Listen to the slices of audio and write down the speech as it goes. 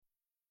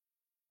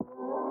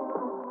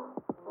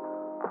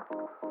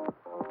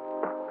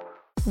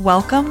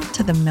Welcome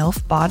to the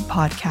MILF Bod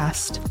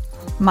Podcast.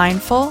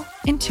 Mindful,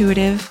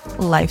 intuitive,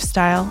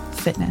 lifestyle,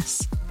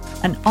 fitness.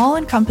 An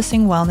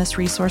all-encompassing wellness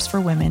resource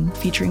for women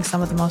featuring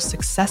some of the most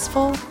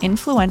successful,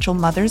 influential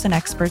mothers and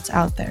experts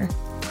out there.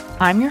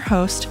 I'm your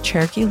host,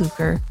 Cherokee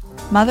Luker,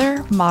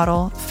 mother,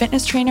 model,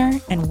 fitness trainer,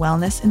 and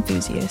wellness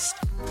enthusiast.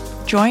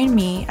 Join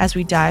me as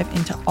we dive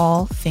into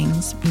all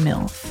things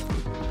MILF.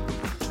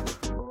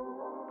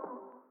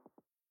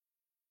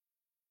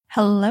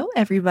 Hello,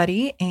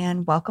 everybody,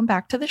 and welcome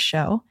back to the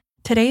show.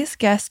 Today's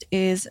guest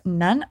is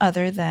none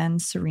other than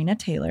Serena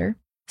Taylor.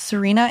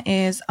 Serena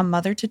is a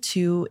mother to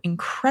two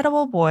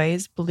incredible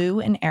boys, Blue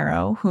and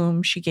Arrow,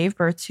 whom she gave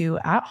birth to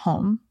at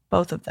home,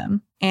 both of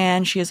them.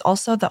 And she is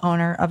also the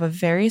owner of a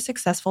very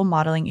successful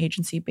modeling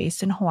agency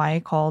based in Hawaii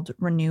called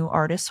Renew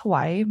Artists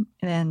Hawaii,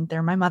 and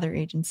they're my mother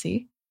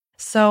agency.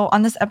 So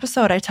on this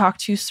episode, I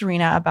talked to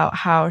Serena about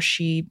how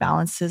she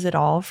balances it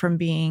all from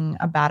being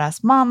a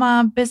badass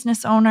mama,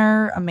 business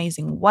owner,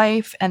 amazing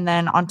wife, and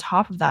then on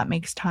top of that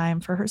makes time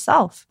for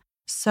herself.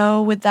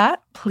 So with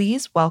that,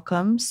 please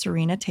welcome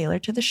Serena Taylor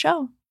to the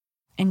show.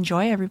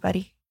 Enjoy,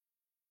 everybody.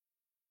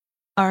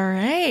 All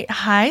right.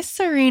 Hi,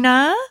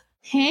 Serena.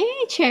 Hey,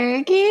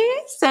 Cherokee.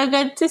 So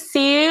good to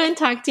see you and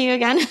talk to you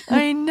again.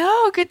 I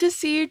know. Good to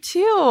see you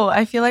too.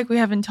 I feel like we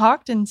haven't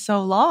talked in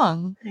so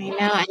long. I know.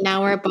 And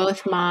now we're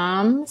both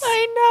moms.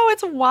 I know.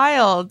 It's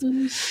wild.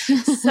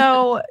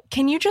 So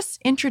can you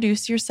just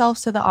introduce yourself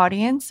to the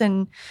audience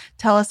and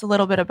tell us a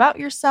little bit about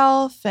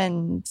yourself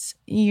and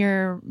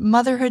your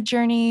motherhood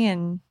journey?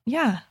 And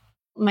yeah.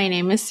 My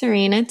name is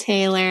Serena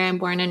Taylor. I'm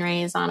born and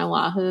raised on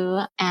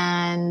Oahu,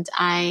 and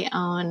I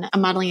own a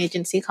modeling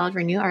agency called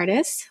Renew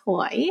Artists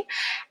Hawaii.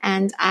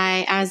 And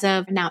as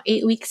of now,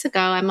 8 weeks ago,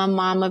 I'm a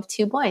mom of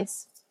two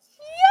boys.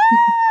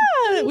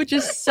 Yeah, which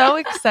is so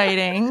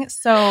exciting.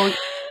 So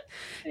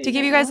to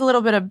give you guys a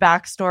little bit of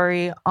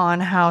backstory on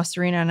how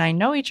Serena and I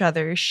know each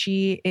other,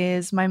 she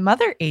is my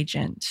mother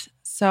agent.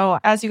 So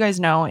as you guys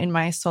know, in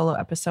my solo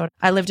episode,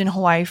 I lived in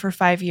Hawaii for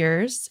 5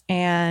 years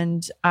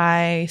and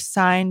I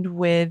signed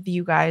with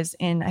you guys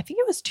in, I think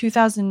it was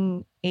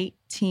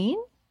 2018,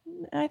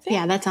 I think.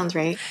 Yeah, that sounds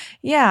right.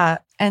 Yeah.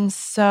 And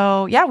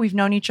so, yeah, we've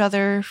known each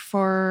other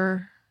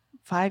for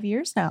 5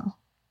 years now,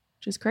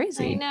 which is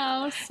crazy. I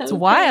know. So it's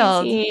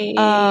wild. Crazy.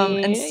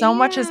 And so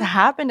much has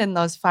happened in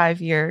those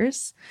 5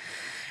 years.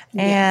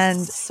 And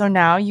so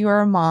now you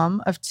are a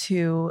mom of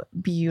two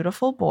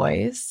beautiful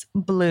boys,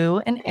 Blue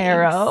and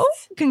Arrow.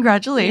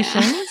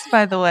 Congratulations,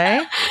 by the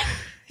way.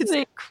 It's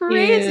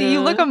crazy. You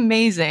look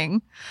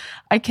amazing.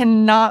 I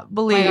cannot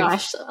believe. Oh my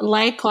gosh.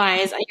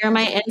 Likewise. You're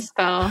my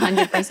inspo,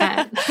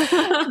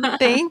 100%.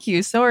 Thank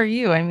you. So are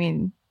you. I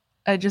mean,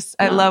 I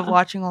love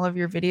watching all of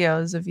your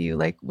videos of you,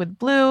 like with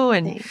Blue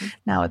and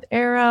now with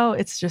Arrow.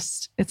 It's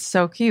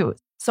so cute.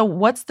 So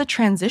what's the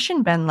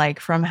transition been like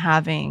from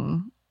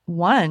having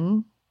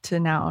one to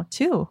now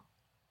two?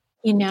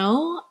 You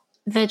know,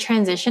 the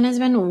transition has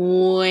been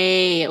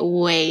way,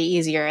 way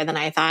easier than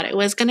I thought it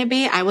was going to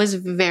be. I was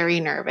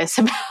very nervous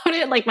about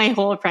it, like my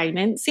whole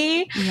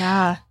pregnancy.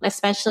 Yeah.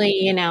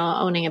 Especially,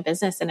 owning a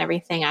business and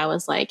everything. I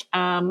was like,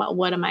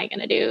 what am I going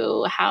to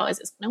do? How is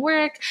this going to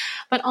work?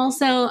 But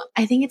also,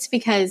 I think it's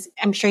because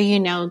I'm sure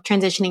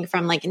transitioning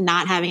from like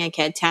not having a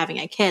kid to having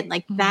a kid,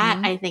 like that,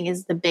 I think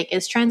is the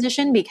biggest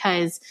transition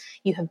because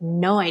you have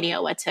no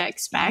idea what to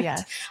expect.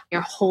 Yes.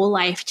 Your whole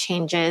life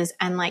changes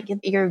and like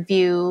your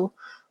view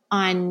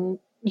on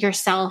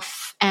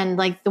yourself and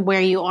like where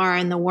you are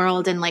in the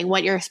world and like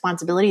what your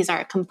responsibilities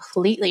are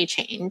completely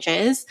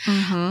changes.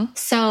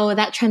 So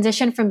that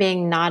transition from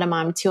being not a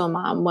mom to a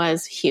mom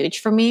was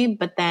huge for me.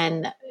 But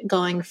then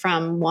going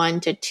from 1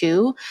 to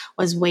 2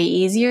 was way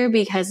easier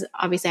because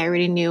obviously I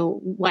already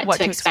knew what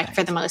to expect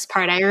for the most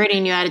part. I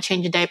already knew how to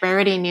change a diaper. I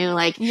already knew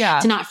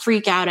to not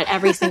freak out at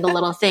every single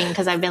little thing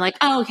because I've been like,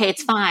 oh, okay,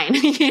 it's fine.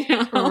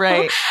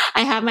 Right.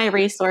 I have my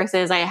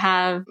resources. I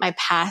have my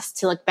past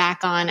to look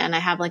back on and I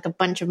have like a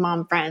bunch of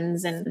mom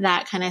friends and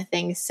that kind of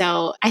thing.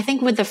 So I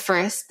think with the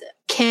first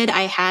kid,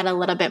 I had a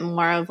little bit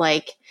more of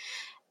like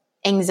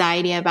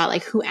anxiety about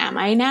like, who am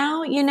I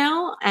now,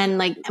 and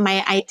like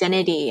my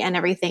identity and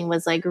everything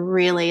was like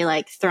really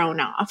like thrown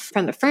off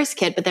from the first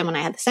kid. But then when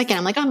I had the second,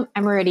 I'm like, I'm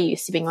already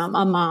used to being a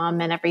mom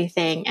and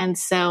everything. And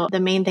so the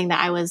main thing that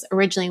I was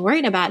originally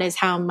worried about is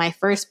how my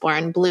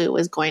firstborn Blue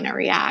was going to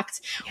react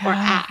or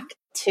act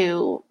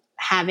to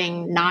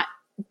having not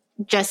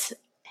just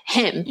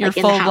him. Your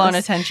like, full-blown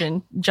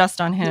attention just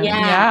on him.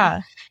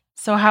 Yeah.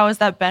 So how has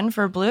that been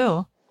for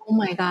Blue? Oh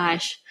my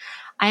gosh.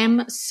 I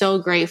am so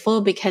grateful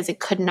because it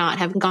could not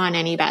have gone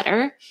any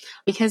better.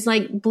 Because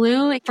like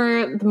Blue,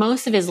 for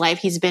most of his life,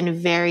 he's been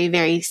very,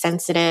 very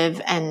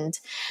sensitive and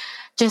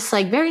just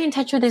like very in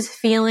touch with his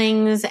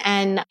feelings.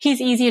 And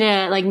he's easy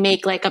to like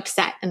make like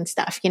upset and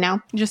stuff,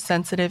 Just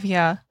sensitive.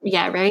 Yeah.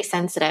 Yeah. Very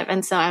sensitive.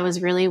 And so I was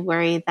really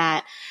worried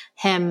that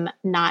him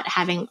not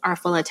having our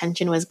full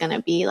attention was going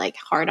to be like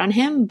hard on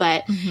him.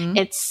 But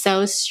it's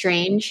so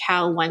strange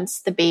how once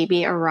the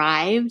baby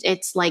arrived,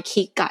 it's like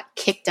he got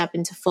kicked up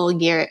into full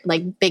gear,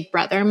 like big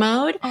brother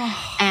mode.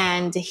 And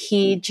And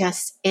he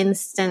just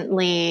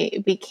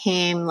instantly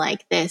became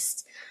like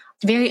this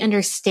very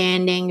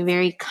understanding,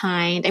 very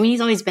kind. I mean,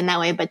 he's always been that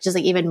way, but just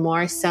like even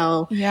more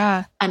so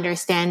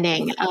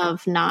understanding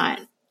of not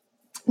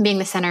being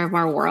the center of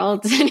our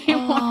worlds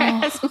anymore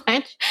as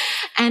much.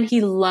 And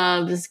he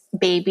loves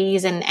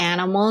babies and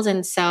animals.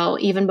 And so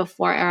even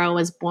before Arrow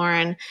was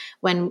born,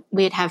 when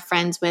we'd have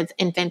friends with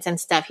infants and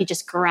stuff, he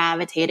just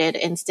gravitated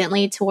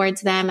instantly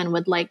towards them and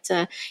would like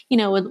to,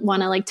 would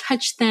want to like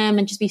touch them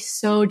and just be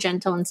so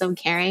gentle and so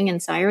caring.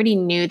 And so I already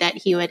knew that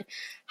he would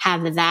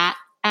have that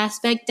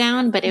aspect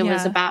down, but it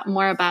was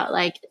more about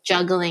like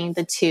juggling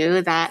the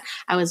two that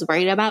I was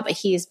worried about. But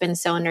he's been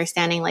so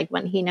understanding, like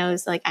when he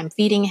knows like I'm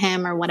feeding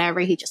him or whatever,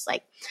 he just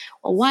like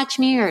will watch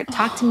me or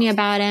talk to me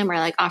about him or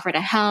like offer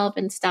to help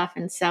and stuff.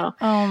 And so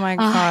oh my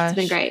gosh, it's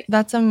been great.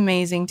 That's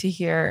amazing to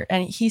hear.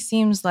 And he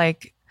seems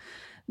like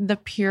the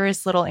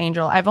purest little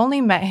angel. I've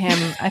only met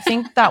him I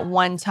think that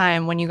one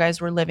time when you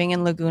guys were living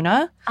in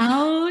Laguna.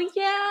 Oh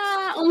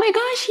yeah, oh my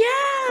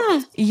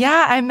gosh,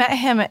 yeah, I met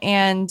him,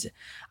 and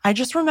I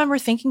just remember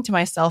thinking to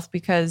myself,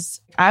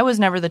 because I was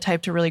never the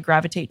type to really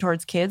gravitate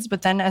towards kids.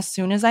 But then as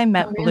soon as I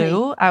met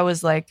Blue, I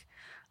was like,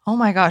 oh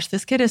my gosh,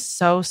 this kid is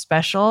so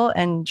special.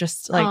 And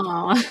just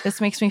like,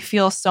 this makes me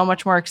feel so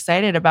much more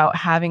excited about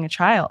having a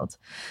child.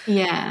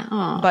 Yeah.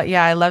 Aww. But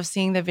yeah, I love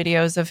seeing the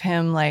videos of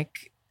him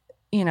like,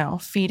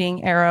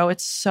 feeding Arrow.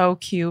 It's so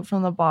cute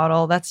from the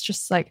bottle. That's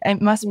just like,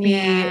 it must be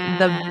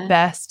the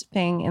best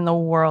thing in the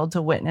world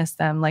to witness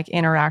them like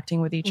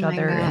interacting with each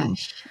other. And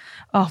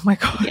oh my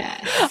God.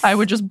 Yes. I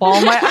would just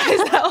bawl my eyes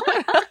out.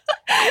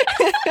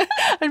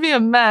 I'd be a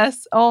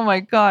mess. Oh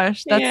my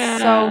gosh.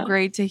 That's so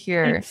great to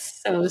hear.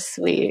 It's so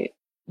sweet.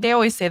 They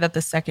always say that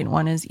the second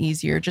one is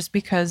easier just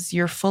because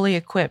you're fully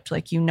equipped.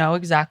 Like, you know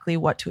exactly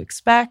what to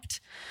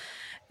expect.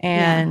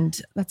 And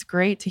that's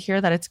great to hear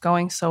that it's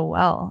going so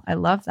well. I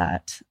love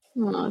that.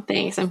 Oh,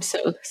 thanks. I'm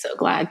so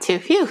glad too.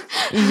 Phew.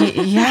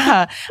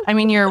 Yeah. I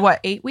mean, you're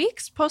what, 8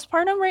 weeks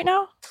postpartum right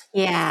now?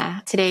 Yeah.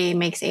 Today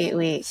makes 8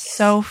 weeks.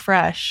 So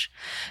fresh.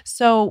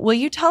 So will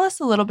you tell us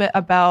a little bit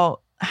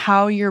about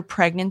how your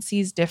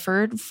pregnancies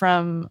differed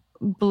from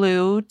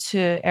Blue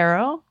to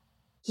Arrow?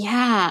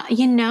 Yeah.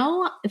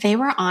 They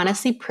were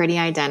honestly pretty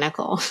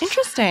identical.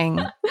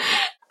 Interesting.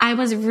 I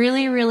was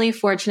really, really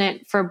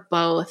fortunate for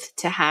both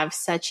to have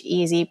such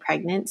easy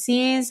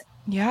pregnancies.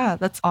 Yeah,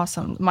 that's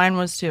awesome. Mine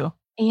was too.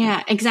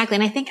 Yeah, exactly.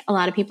 And I think a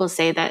lot of people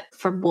say that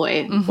for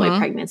boy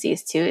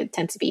pregnancies too, it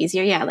tends to be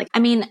easier. Yeah.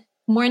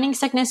 Morning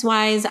sickness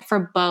wise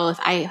for both,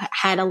 I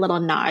had a little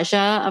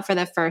nausea for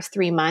the first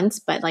 3 months,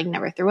 but like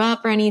never threw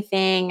up or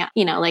anything.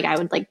 I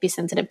would like be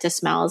sensitive to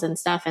smells and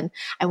stuff. And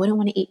I wouldn't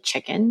want to eat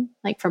chicken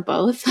like for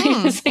both.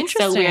 It was like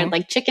so weird.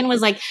 Like chicken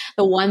was like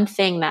the one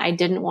thing that I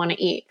didn't want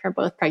to eat for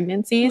both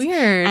pregnancies.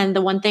 Weird. And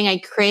the one thing I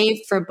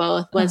craved for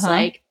both was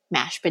like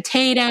mashed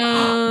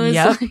potatoes,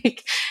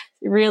 like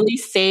really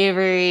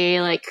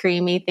savory, like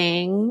creamy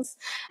things,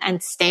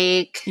 and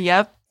steak.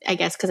 Yep. I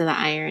guess because of the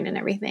iron and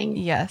everything.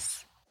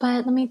 Yes.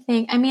 But let me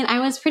think. I mean, I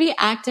was pretty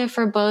active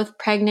for both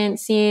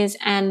pregnancies,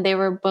 and they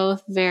were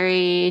both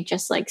very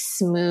just like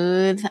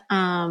smooth. Good.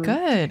 I'm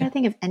trying to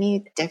think of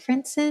any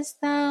differences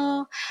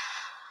though.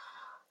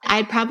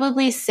 I'd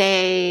probably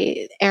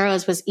say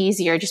Arrow's was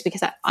easier just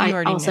because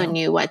I also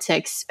knew what to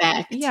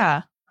expect.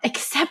 Yeah.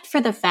 Except for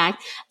the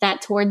fact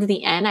that towards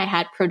the end, I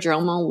had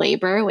prodromal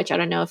labor, which I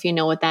don't know if you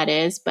know what that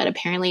is, but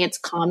apparently it's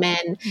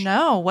common.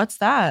 No, what's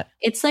that?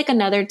 It's like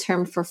another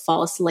term for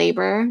false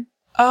labor.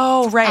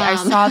 Oh, right. I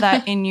saw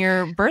that in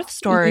your birth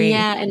story.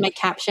 Yeah, in my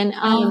caption.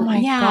 Oh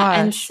my gosh.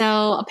 And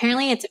so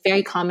apparently it's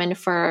very common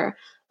for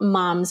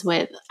moms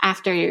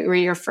after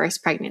your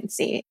first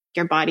pregnancy.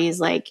 Your body's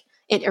like,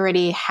 it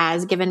already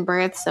has given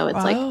birth. So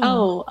it's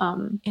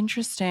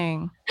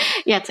interesting.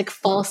 Yeah, it's like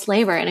false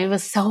labor. And it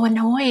was so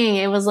annoying.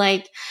 It was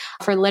like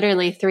for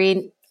literally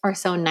 3 or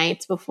so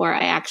nights before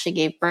I actually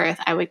gave birth,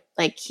 I would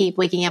like keep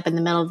waking up in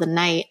the middle of the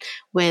night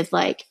with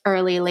like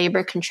early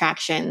labor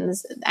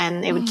contractions,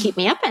 and it would keep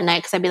me up at night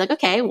because I'd be like,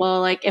 okay, well,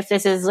 like if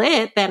this is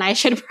it, then I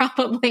should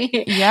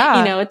probably,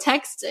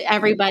 text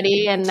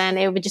everybody. And then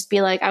it would just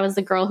be like, I was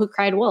the girl who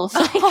cried wolf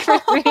like, for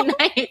 3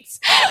 nights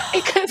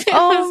because it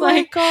was my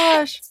like,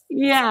 gosh.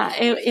 Yeah,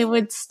 it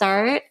would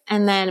start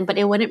but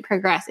it wouldn't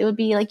progress. It would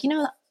be like,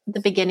 the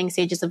beginning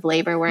stages of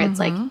labor where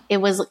it's like, it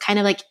was kind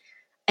of like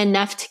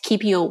enough to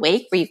keep you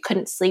awake where you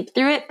couldn't sleep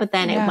through it, but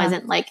then it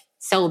wasn't like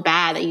so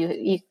bad that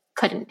you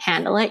couldn't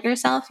handle it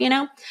yourself,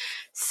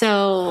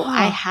 So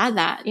I had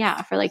that,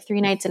 for like 3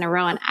 nights in a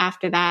row. And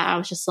after that, I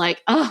was just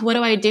like, oh, what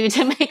do I do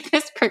to make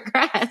this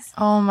progress?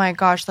 Oh my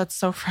gosh, that's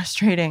so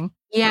frustrating.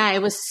 Yeah,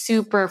 it was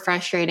super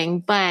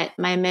frustrating. But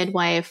my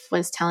midwife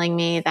was telling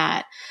me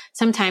that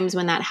sometimes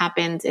when that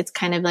happens, it's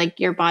kind of like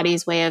your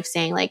body's way of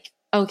saying like,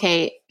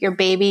 okay, your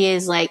baby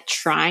is like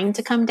trying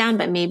to come down,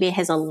 but maybe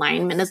his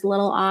alignment is a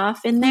little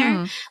off in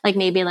there. Like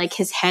maybe like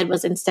his head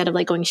was, instead of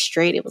like going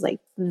straight, it was like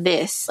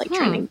this, like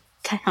trying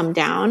to come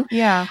down.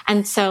 Yeah.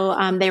 And so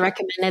they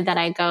recommended that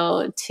I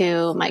go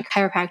to my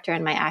chiropractor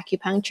and my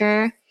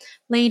acupuncture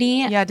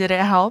lady. Yeah, did it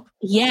help?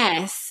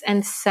 Yes.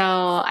 And so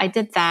I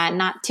did that,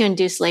 not to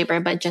induce labor,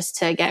 but just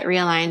to get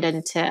realigned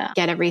and to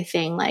get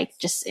everything like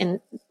just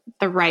in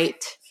the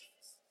right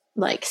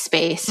like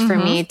space for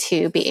me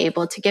to be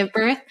able to give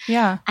birth.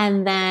 Yeah.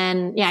 And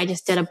then, I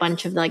just did a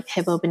bunch of like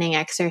hip opening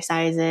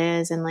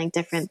exercises and like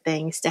different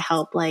things to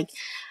help like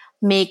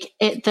make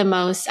it the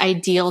most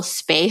ideal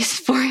space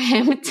for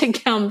him to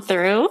come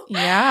through.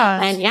 Yeah.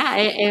 And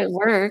it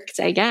worked,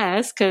 I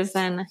guess. Cause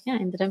then, I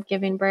ended up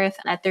giving birth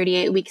at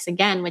 38 weeks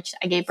again, which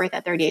I gave birth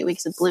at 38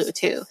 weeks with Blue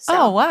too. So.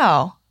 Oh,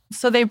 wow.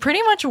 So they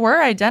pretty much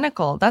were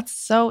identical. That's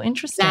so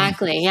interesting.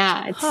 Exactly.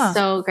 Yeah. It's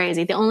so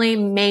crazy. The only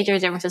major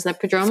difference is the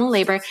prodromal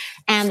labor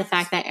and the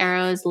fact that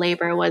Arrow's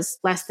labor was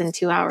less than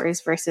 2 hours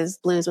versus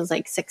Blue's was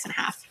like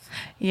 6.5.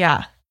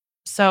 Yeah.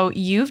 So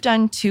you've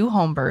done 2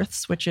 home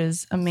births, which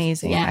is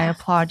amazing. Yeah. I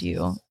applaud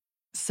you.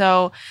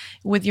 So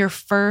with your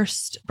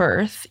first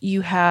birth,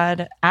 you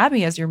had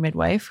Abby as your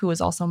midwife, who was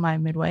also my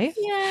midwife.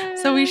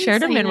 Yes, so we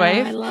shared a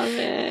midwife. I love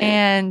it.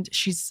 And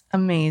she's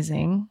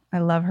amazing. I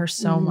love her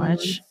so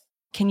much.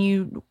 Can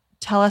you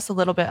tell us a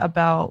little bit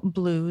about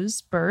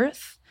Blue's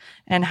birth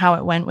and how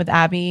it went with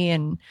Abby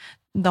and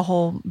the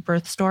whole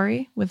birth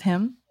story with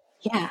him?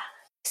 Yeah.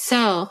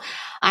 So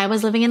I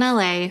was living in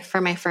LA for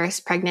my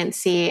first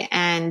pregnancy,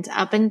 and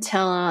up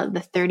until the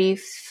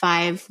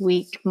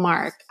 35-week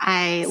mark,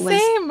 I was...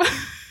 Same.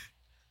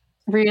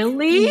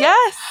 Really?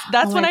 Yes.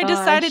 That's when I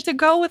decided to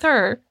go with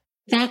her.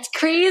 That's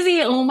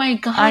crazy. Oh my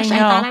gosh. I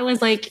thought I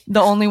was like...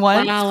 the only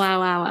one?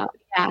 Wow.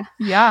 Yeah.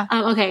 Yeah.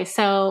 Okay.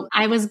 So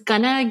I was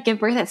gonna give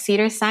birth at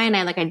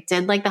Cedars-Sinai. Like I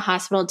did like the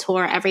hospital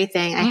tour,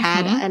 everything. I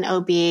had an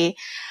OB.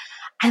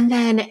 And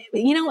then,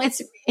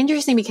 it's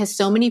interesting because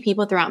so many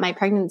people throughout my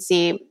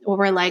pregnancy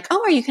were like,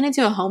 oh, are you going to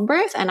do a home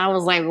birth? And I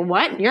was like,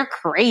 what? You're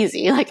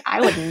crazy. Like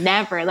I would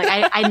never, like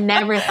I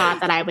never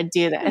thought that I would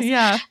do this.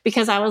 Yeah.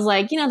 Because I was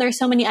like, there's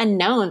so many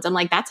unknowns. I'm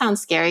like, that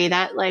sounds scary.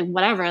 That like,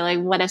 whatever, like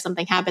what if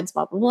something happens,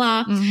 blah,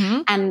 blah,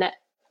 blah. And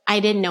I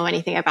didn't know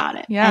anything about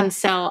it. Yeah. And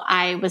so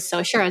I was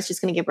so sure I was just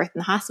going to give birth in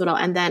the hospital.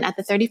 And then at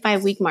the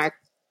 35-week mark,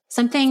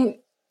 something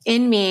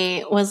in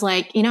me was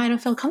like, I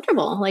don't feel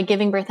comfortable like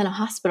giving birth in a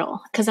hospital.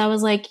 Cause I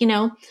was like,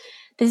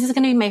 this is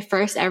going to be my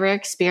first ever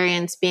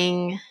experience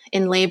being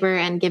in labor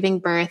and giving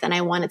birth. And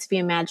I want it to be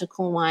a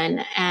magical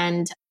one.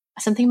 And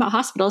something about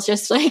hospitals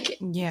just like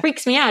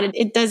freaks me out.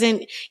 It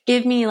doesn't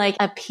give me like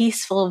a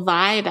peaceful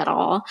vibe at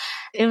all.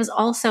 It was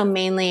also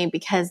mainly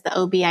because the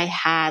OB I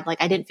had,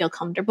 like I didn't feel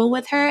comfortable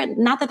with her.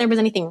 Not that there was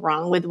anything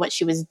wrong with what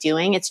she was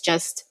doing. It's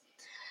just,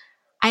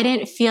 I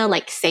didn't feel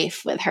like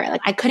safe with her.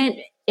 Like I couldn't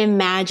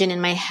imagine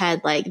in my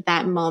head, like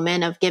that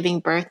moment of giving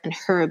birth and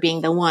her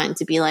being the one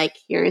to be like,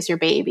 here's your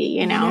baby,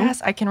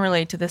 Yes, I can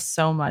relate to this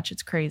so much.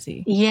 It's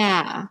crazy.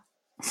 Yeah.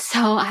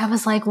 So I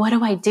was like, what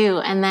do I do?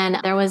 And then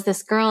there was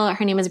this girl,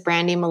 her name is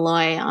Brandy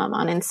Malloy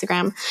on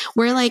Instagram.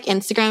 We're like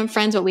Instagram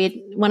friends, but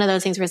one of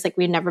those things where it's like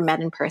we'd never met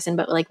in person,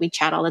 but like we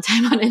chat all the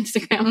time on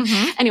Instagram.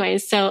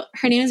 Anyways, so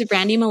her name is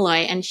Brandy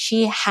Malloy and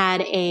she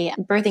had a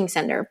birthing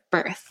center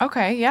birth.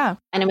 Okay, yeah.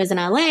 And it was in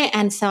LA.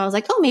 And so I was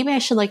like, oh, maybe I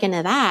should look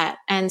into that.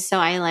 And so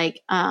I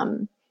like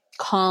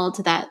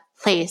called that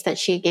place that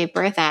she gave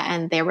birth at,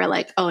 and they were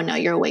like, oh no,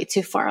 you're way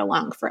too far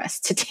along for us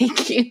to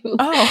take you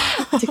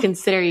to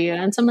consider you.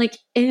 And so I'm like,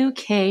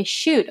 okay,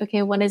 shoot.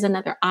 Okay. What is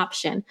another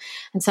option?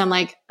 And so I'm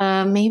like,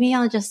 maybe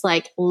I'll just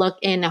like look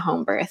into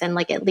home birth and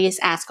like at least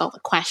ask all the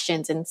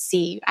questions and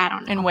see, I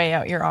don't know. And weigh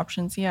out your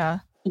options. Yeah.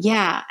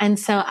 Yeah. And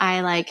so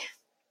I like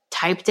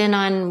typed in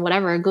on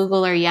whatever,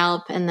 Google or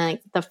Yelp, and like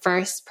the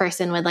first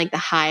person with like the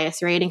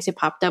highest ratings who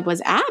popped up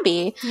was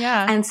Abby.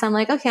 Yeah. And so I'm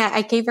like, okay,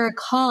 I gave her a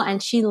call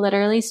and she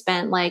literally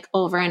spent like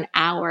over an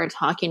hour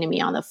talking to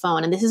me on the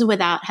phone. And this is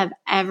without have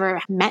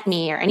ever met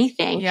me or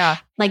anything. Yeah.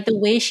 Like the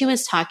way she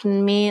was talking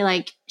to me,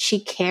 like she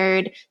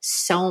cared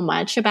so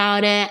much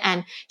about it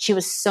and she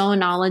was so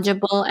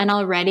knowledgeable. And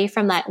already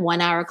from that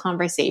 1 hour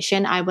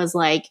conversation, I was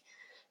like,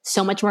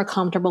 so much more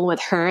comfortable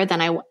with her than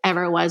I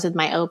ever was with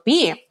my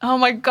OB. Oh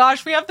my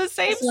gosh, we have the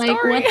same story.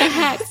 Like, what the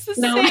heck? It's the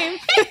same.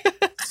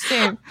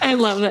 Same. I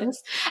love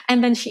this.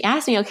 And then she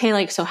asked me, okay,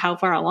 like, so how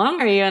far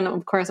along are you? And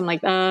of course I'm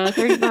like,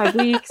 35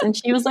 weeks. And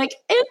she was like,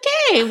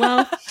 okay,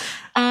 well,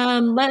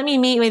 let me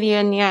meet with you.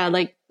 And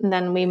and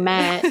then we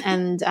met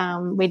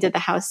and we did the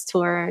house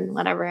tour and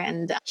whatever.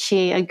 And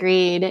she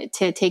agreed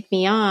to take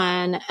me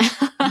on.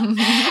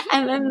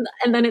 and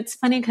then it's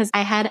funny because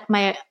I had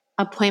my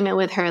appointment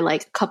with her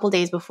like a couple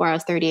days before I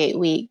was 38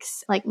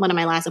 weeks, like one of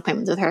my last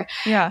appointments with her.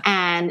 Yeah.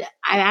 And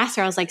I asked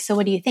her, I was like, so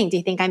what do you think? Do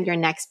you think I'm your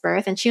next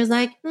birth? And she was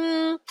like,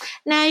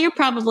 nah, you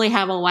probably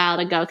have a while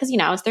to go. Cause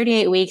I was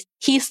 38 weeks.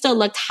 He still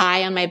looked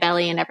high on my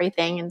belly and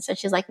everything. And so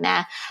she's like,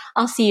 nah,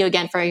 I'll see you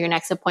again for your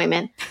next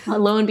appointment.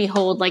 Lo and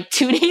behold, like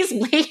 2 days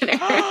later,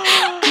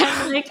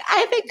 I'm like,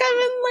 I think I'm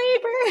in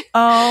labor.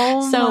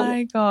 Oh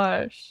my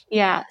gosh.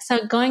 Yeah.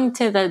 So going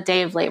to the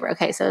day of labor.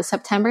 Okay. So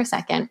September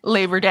 2nd.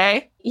 Labor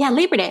Day. Yeah,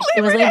 Labor Day.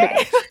 It was Labor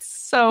Day. That's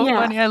so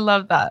funny. I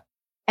love that.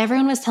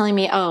 everyone was telling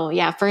me, oh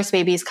yeah, first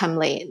babies come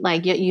late.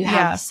 Like you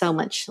have so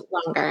much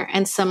longer.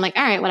 And so I'm like,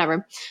 all right,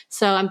 whatever.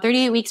 So I'm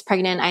 38 weeks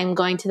pregnant. I'm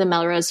going to the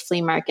Melrose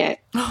flea market.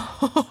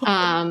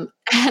 And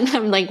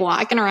I'm like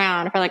walking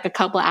around for like a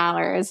couple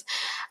hours,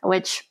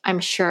 which I'm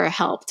sure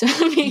helped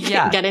me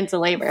get into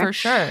labor. For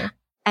sure.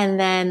 And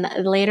then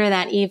later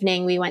that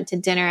evening, we went to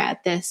dinner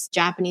at this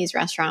Japanese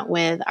restaurant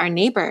with our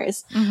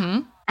neighbors.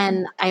 Mm-hmm.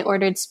 And I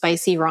ordered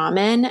spicy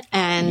ramen.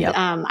 And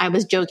I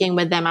was joking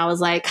with them. I was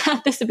like,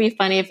 this would be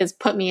funny if it's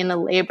put me into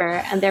labor.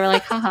 And they were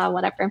like, haha,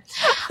 whatever.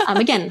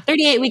 Again,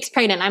 38 weeks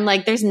pregnant. I'm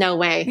like, there's no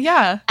way.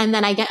 Yeah. And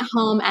then I get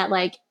home at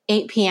like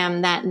 8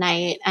 p.m. that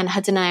night, and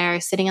Hudson and I are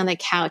sitting on the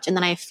couch, and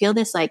then I feel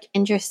this like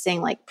interesting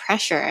like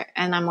pressure,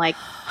 and I'm like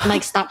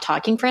stop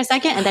talking for a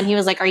second, and then he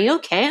was like, are you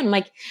okay? I'm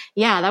like,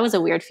 yeah, that was a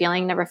weird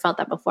feeling, never felt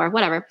that before.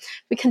 Whatever.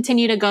 We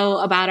continue to go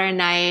about our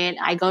night.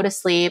 I go to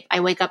sleep.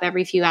 I wake up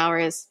every few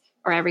hours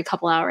or every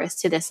couple hours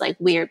to this like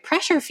weird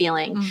pressure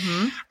feeling.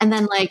 Mm-hmm. And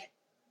then like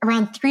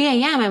around 3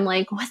 a.m., I'm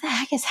like, what the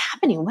heck is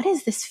happening? What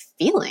is this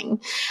feeling?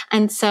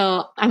 And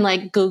so I'm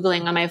like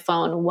Googling on my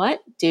phone,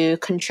 what do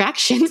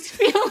contractions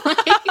feel like?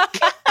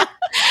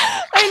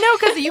 I know,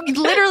 because you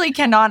literally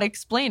cannot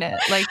explain it.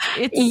 Like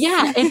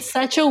it's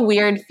such a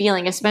weird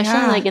feeling,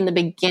 especially like in the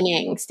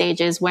beginning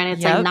stages when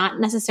it's like not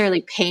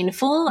necessarily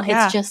painful.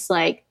 Yeah. It's just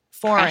like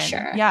foreign.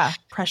 Pressure. Yeah,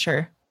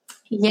 pressure.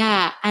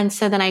 Yeah. And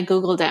so then I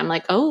Googled it. I'm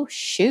like, oh,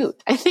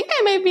 shoot, I think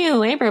I might be in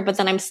labor, but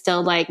then I'm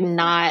still like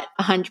not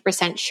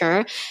 100%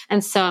 sure.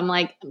 And so I'm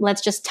like,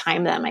 let's just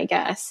time them, I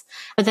guess.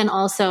 But then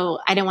also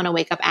I didn't want to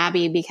wake up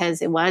Abby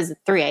because it was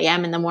 3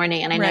 a.m. in the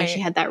morning. And I know she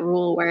had that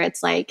rule where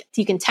it's like,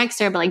 you can text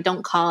her, but like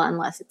don't call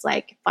unless it's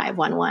like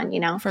 511, you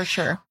know? For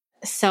sure.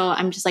 So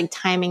I'm just like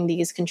timing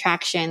these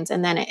contractions,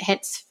 and then it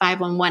hits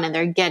 511 and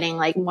they're getting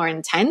like more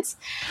intense.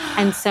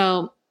 And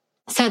so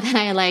then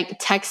I like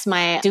text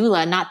my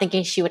doula, not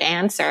thinking she would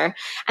answer.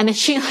 And then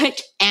she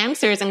like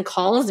answers and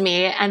calls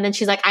me. And then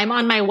she's like, I'm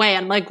on my way.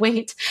 I'm like,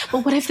 wait,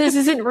 but what if this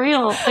isn't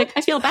real? Like,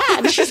 I feel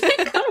bad. She's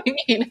like, coming,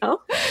 you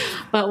know,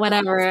 but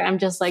whatever. I'm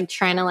just like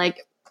trying to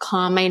like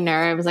calm my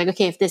nerves. Like,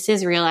 okay, if this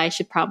is real, I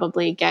should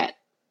probably get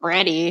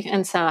ready.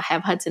 And so I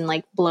have Hudson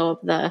like blow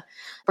up the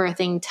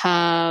birthing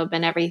tub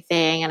and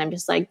everything. And I'm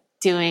just like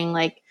doing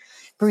like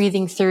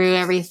breathing through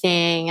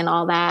everything and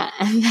all that.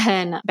 And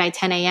then by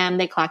 10 a.m.,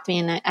 they clocked me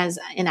in as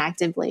in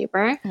active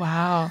labor.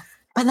 Wow.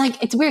 But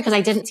like, it's weird because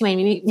I didn't see my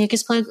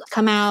mucus plug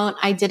come out.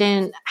 I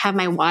didn't have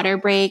my water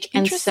break.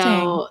 And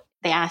so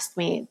they asked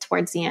me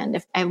towards the end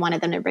if I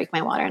wanted them to break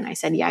my water. And I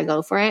said, yeah,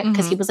 go for it.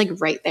 Because he was like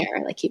right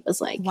there. Like he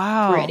was like,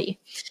 ready.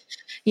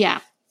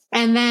 Yeah.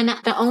 And then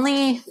the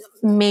only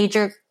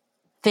major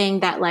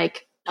thing that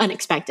like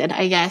unexpected,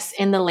 I guess,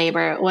 in the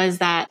labor was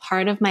that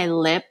part of my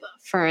lip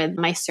for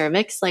my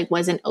cervix like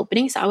wasn't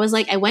opening. So I was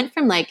like, I went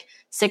from like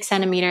 6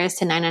 centimeters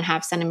to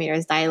 9.5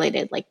 centimeters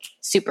dilated like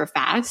super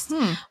fast.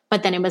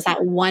 But then it was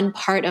that one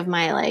part of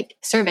my like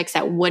cervix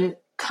that wouldn't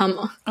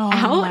come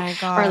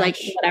out or like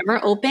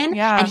whatever open.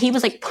 Yeah. And he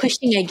was like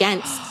pushing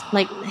against,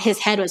 like his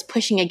head was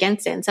pushing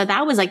against it. And so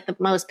that was like the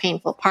most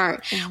painful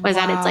part was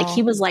that it's like,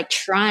 he was like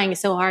trying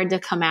so hard to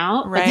come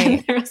out, but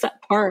then there was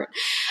that part.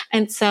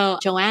 And so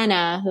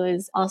Joanna, who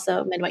is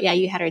also midwife,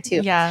 you had her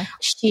too. Yeah.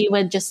 She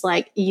would just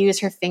like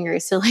use her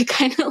fingers to like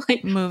kind of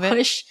like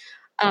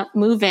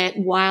move it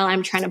while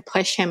I'm trying to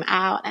push him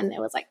out. And it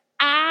was like,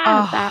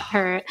 that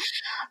hurt.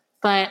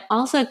 But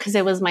also because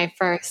it was my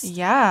first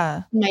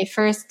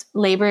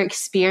labor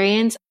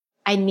experience,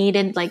 I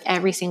needed like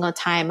every single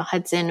time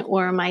Hudson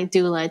or my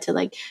doula to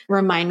like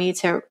remind me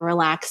to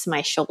relax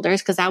my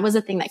shoulders. Cause that was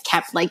the thing that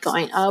kept like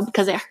going up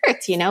because it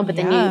hurts, you know, but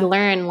then you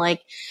learn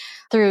like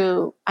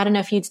through, I don't know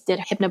if you did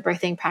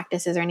hypnobirthing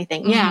practices or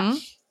anything. Yeah.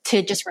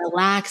 To just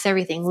relax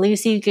everything,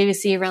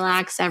 loosey-goosey,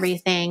 relax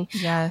everything.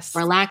 Yes.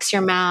 Relax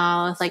your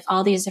mouth, like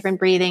all these different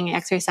breathing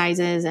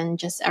exercises and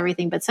just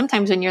everything. But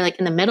sometimes when you're like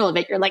in the middle of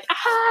it, you're like,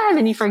 and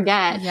then you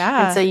forget.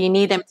 Yeah. And so you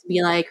need them to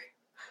be like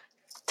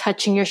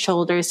touching your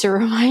shoulders to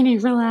remind you,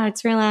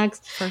 relax.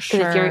 For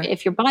sure.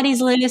 If your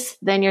body's loose,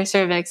 then your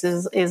cervix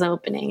is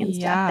opening and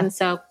stuff. And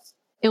so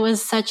it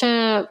was such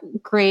a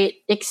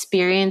great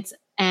experience.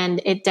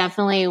 And it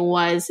definitely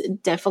was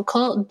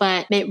difficult,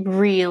 but it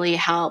really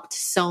helped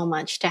so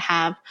much to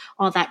have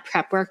all that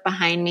prep work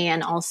behind me.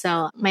 And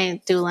also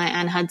my doula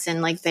and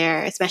Hudson, like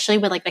there, especially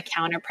with like the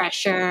counter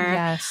pressure.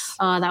 Yes.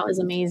 That was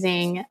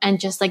amazing. And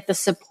just like the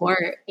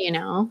support, you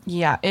know?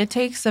 Yeah. It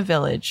takes a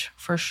village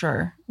for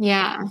sure.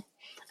 Yeah.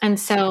 And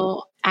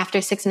so after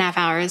 6.5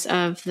 hours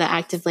of the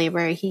active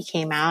labor, he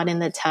came out in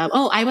the tub.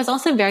 Oh, I was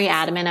also very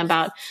adamant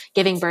about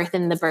giving birth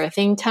in the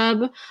birthing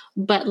tub.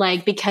 But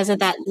like, because of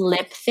that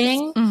lip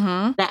thing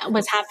that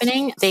was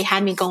happening, they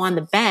had me go on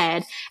the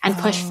bed and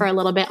push for a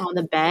little bit on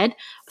the bed.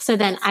 So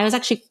then I was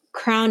actually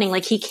crowning,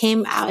 like he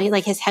came out,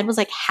 like his head was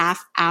like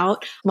half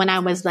out when I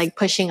was like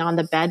pushing on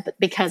the bed. But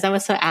because I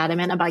was so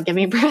adamant about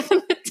giving birth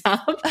in the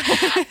tub,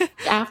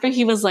 after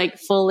he was like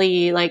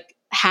fully like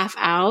half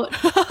out,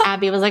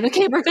 Abby was like,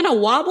 okay, we're going to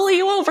wobble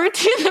you over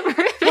to the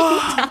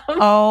birthing tub.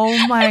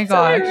 Oh my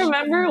gosh. So I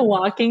remember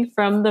walking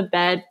from the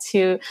bed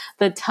to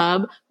the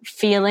tub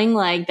feeling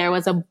like there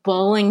was a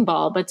bowling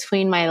ball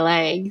between my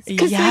legs.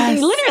 Because like,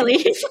 literally,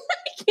 he's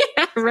like,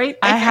 yeah, right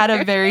there. I had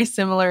a very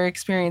similar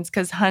experience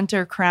because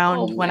Hunter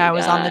crowned when I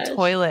was on the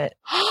toilet.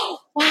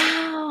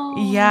 Wow.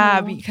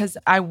 Yeah, because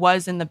I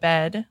was in the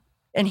bed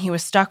and he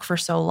was stuck for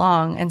so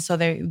long. And so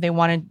they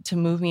wanted to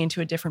move me into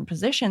a different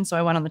position. So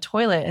I went on the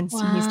toilet and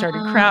he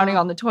started crowning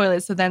on the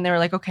toilet. So then they were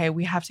like, okay,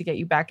 we have to get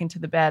you back into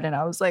the bed. And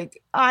I was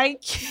like, I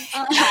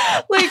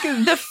can't. Like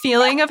the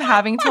feeling of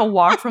having to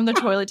walk from the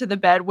toilet to the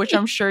bed, which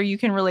I'm sure you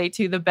can relate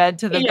to, the bed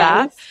to the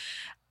bath.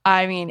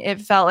 I mean,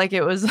 it felt like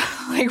it was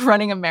like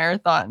running a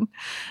marathon.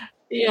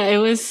 Yeah, it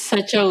was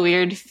such a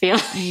weird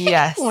feeling.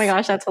 Yes. Oh my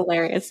gosh, that's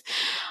hilarious.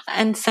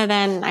 And so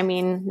then, I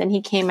mean, then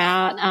he came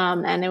out,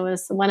 and it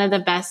was one of the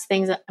best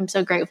things that I'm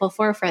so grateful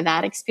for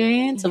that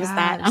experience. Was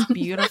that it's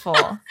beautiful.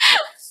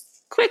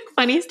 Quick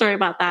funny story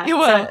about that.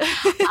 What?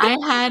 So I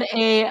had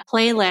a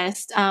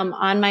playlist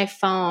on my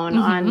phone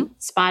on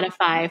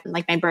Spotify,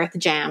 like my birth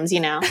jams,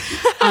 you know.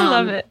 I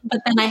love it.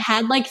 But then I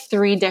had like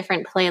 3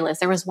 different playlists.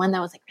 There was one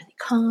that was like really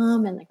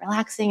calm and like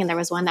relaxing, and there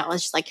was one that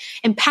was just like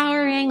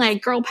empowering,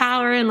 like girl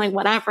power and like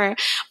whatever.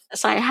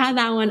 So I had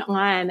that one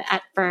on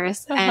at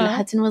first, and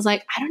Hudson was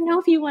like, I don't know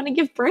if you want to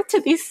give birth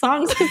to these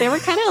songs, because they were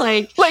kind of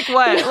like like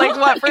what? You know, like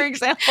what, for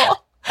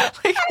example?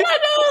 Like, I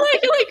don't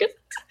know, like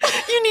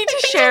you need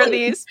to share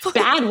these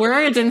bad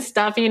words and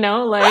stuff, you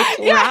know, like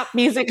rap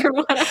music or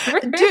whatever.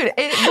 Dude,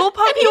 it will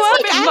pump you up.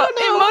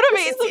 It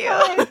motivates you.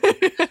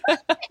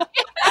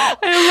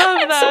 I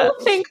love that.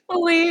 So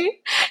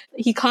thankfully,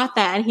 he caught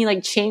that and he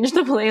like changed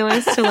the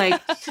playlist to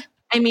like,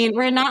 I mean,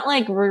 we're not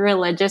like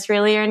religious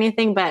really or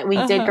anything, but we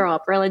did grow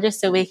up religious.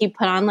 So he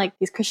put on like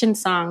these Christian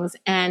songs,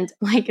 and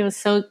like it was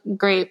so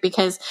great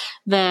because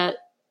the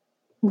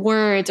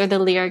words or the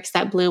lyrics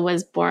that Blue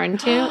was born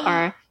to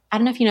are, I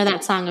don't know if you know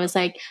that song. It was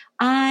like,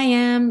 I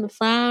am the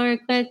flower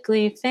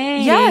quickly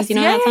fades. Yes, you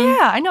know that song?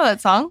 Yeah, I know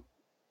that song.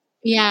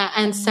 Yeah,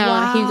 and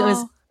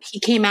so he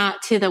came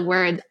out to the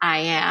word I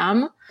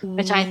am,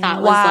 which I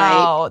thought was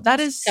like, that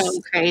is so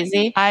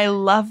crazy. I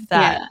love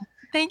that. Yeah.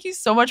 Thank you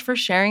so much for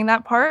sharing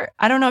that part.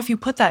 I don't know if you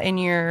put that in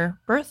your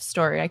birth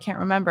story. I can't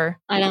remember.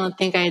 I don't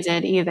think I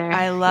did either.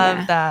 I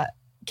love that.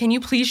 Can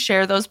you please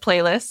share those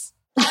playlists?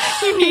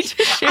 You need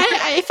to share.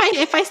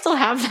 If I still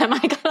have them, I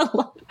gotta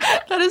love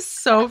that. That is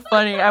so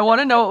funny. I want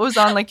to know what was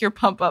on like your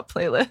pump up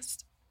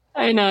playlist.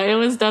 I know, it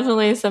was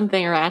definitely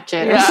something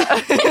ratchet.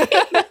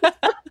 Yeah.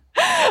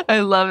 I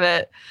love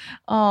it.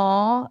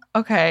 Oh,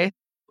 okay.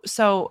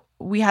 So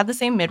we had the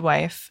same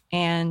midwife,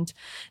 and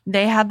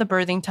they had the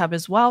birthing tub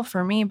as well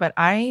for me. But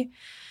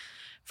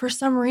for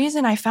some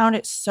reason, I found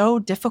it so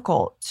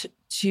difficult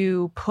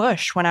to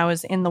push when I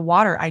was in the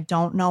water. I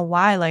don't know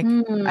why. Like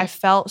I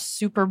felt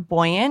super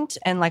buoyant,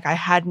 and like I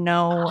had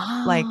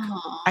like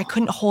I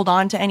couldn't hold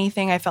on to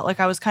anything. I felt like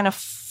I was kind of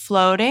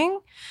floating.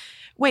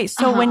 Wait,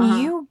 so when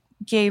you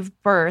gave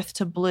birth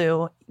to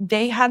Blue,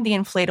 they had the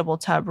inflatable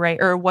tub, right?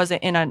 Or was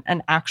it in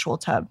an actual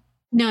tub?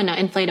 No,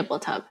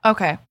 inflatable tub.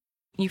 Okay.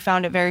 You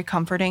found it very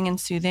comforting and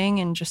soothing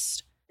and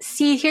just...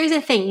 See, here's the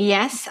thing.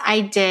 Yes,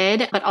 I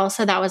did. But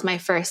also that was my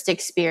first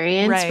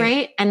experience,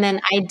 right? And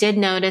then I did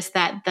notice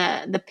that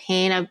the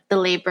pain of the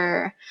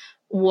labor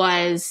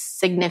was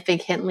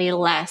significantly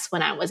less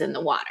when I was in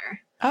the water.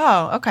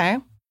 Oh, okay.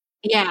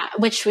 Yeah,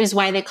 which is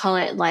why they call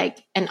it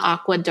like an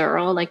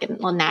aquadural, like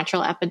a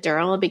natural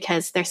epidural,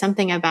 because there's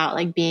something about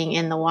like being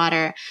in the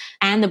water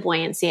and the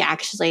buoyancy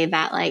actually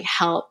that like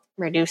help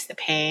reduce the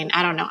pain.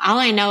 I don't know. All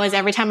I know is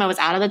every time I was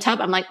out of the tub,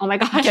 I'm like, oh my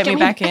gosh, get me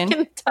back in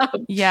the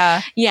tub.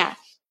 Yeah. Yeah.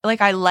 Like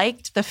I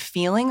liked the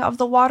feeling of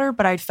the water,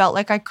 but I felt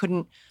like I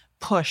couldn't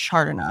push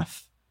hard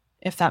enough,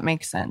 if that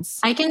makes sense.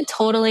 I can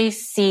totally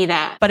see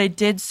that. But it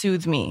did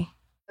soothe me.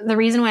 The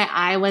reason why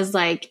I was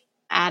like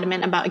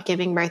adamant about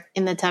giving birth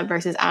in the tub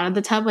versus out of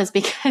the tub was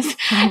because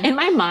in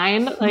my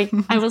mind, like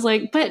I was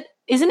like, but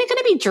isn't it going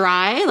to be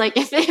dry? Like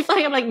if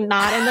like I'm like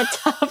not in the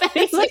tub and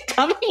it's like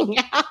coming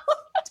out.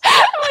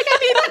 I'm like, I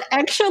need that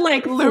extra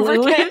like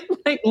lubricant,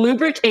 like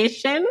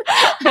lubrication.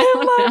 I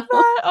love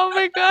that. Oh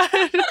my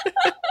God.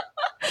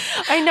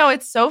 I know,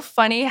 it's so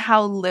funny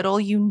how little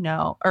you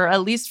know, or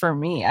at least for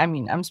me. I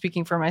mean, I'm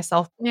speaking for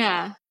myself.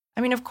 Yeah.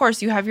 I mean, of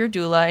course, you have your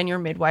doula and your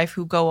midwife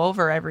who go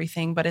over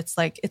everything, but it's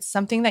like, it's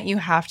something that you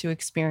have to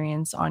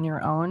experience on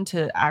your own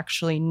to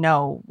actually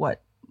know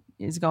what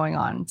is going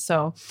on.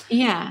 So,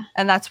 yeah.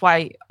 And that's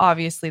why,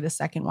 obviously, the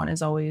second one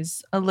is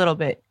always a little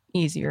bit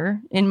easier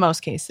in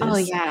most cases. Oh,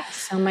 yeah.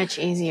 So much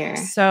easier.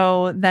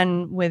 So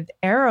then with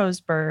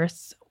Arrow's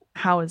birth,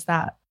 how is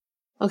that?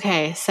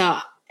 Okay. So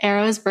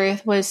Arrow's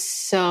birth was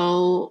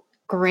so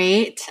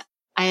great.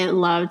 I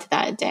loved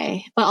that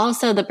day, but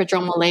also the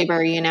prodromal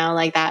labor, you know,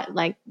 like that,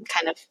 like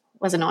kind of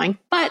was annoying.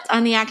 But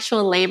on the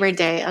actual labor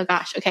day, oh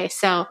gosh. Okay.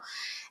 So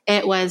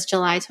it was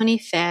July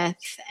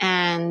 25th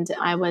and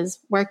I was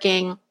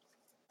working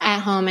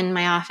at home in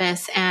my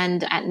office,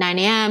 and at 9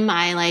 a.m.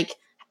 I like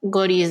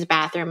go to use the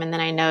bathroom. And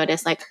then I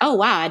noticed like, oh,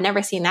 wow, I'd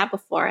never seen that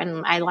before.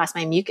 And I lost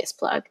my mucus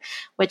plug,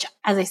 which,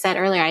 as I said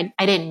earlier,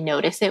 I didn't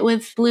notice it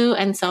with Blue.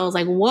 And so I was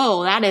like,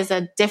 whoa, that is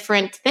a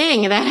different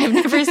thing that I've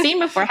never seen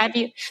before.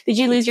 Did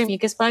you lose your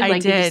mucus plug? I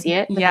did you see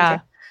it? Yeah.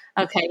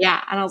 Okay.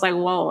 Yeah. And I was like,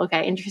 whoa,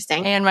 okay,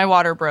 interesting. And my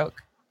water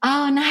broke.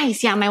 Oh,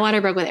 nice. Yeah. My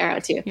water broke with Arrow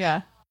too.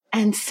 Yeah.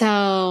 And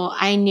so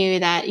I knew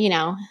that,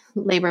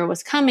 labor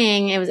was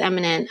coming. It was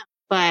imminent,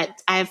 but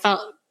I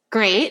felt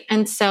great.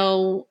 And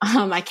so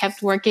I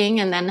kept working.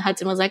 And then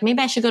Hudson was like,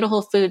 maybe I should go to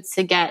Whole Foods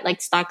to get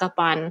stock up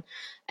on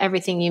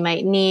everything you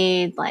might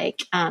need,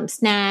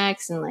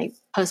 snacks and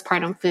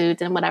postpartum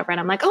foods and whatever. And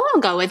I'm like, oh,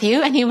 I'll go with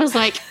you. And he was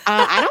like,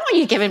 I don't want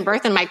you giving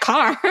birth in my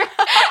car.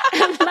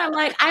 And I'm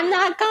like, I'm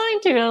not going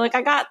to.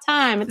 I got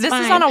time. This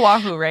fine. Is on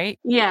Oahu, right?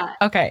 Yeah.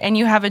 Okay. And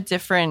you have a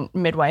different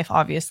midwife,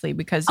 obviously,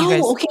 because you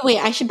guys... okay. Wait,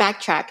 I should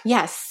backtrack.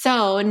 Yes.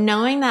 So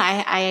knowing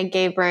that I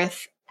gave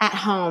birth at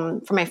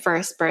home for my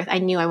first birth, I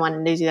knew I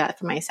wanted to do that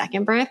for my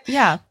second birth.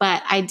 Yeah.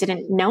 But I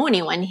didn't know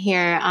anyone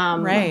here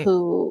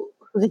who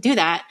could do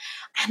that.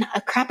 And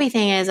a crappy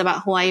thing is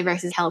about Hawaii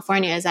versus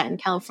California is that in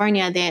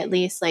California, they at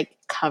least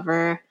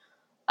cover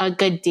a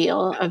good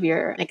deal of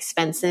your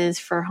expenses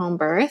for home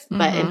birth,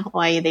 but in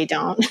Hawaii, they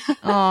don't.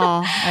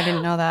 Oh, I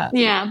didn't know that.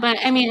 Yeah. But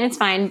I mean, it's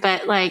fine.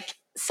 But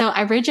so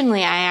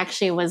originally I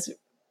actually was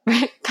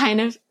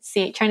kind of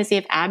trying to see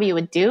if Abby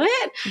would do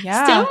it.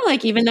 Yeah. Still,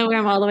 even though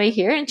I'm all the way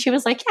here. And she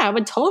was like, yeah, I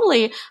would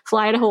totally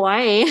fly to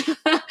Hawaii.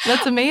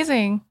 That's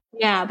amazing.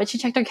 Yeah, but she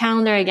checked her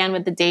calendar again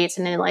with the dates,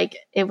 and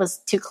it was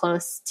too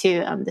close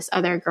to this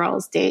other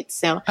girl's date.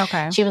 So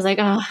she was like,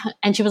 oh,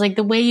 and she was like,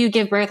 the way you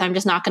give birth, I'm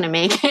just not going to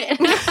make it.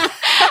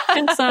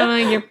 And so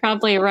I'm like, you're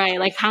probably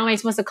right. How am I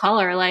supposed to call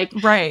her?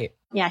 Right.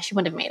 Yeah, she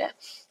wouldn't have made it.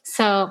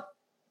 So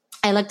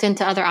I looked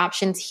into other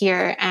options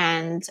here,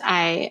 and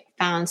I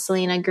found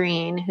Selena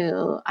Green,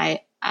 who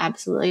I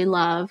absolutely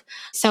love.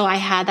 So I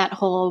had that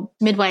whole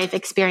midwife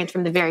experience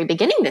from the very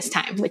beginning this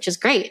time, which is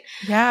great.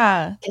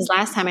 Yeah. Because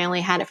last time I only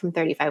had it from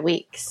 35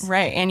 weeks.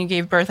 Right. And you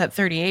gave birth at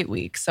 38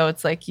 weeks. So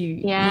it's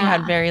you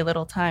had very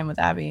little time with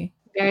Abby.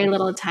 Very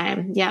little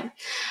time. Yeah.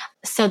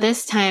 So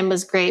this time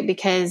was great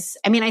because,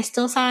 I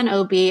still saw an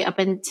OB up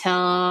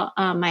until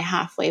my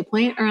halfway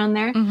point around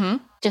there,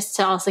 just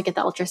to also get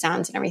the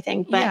ultrasounds and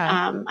everything. But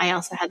I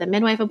also had the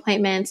midwife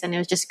appointments, and it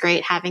was just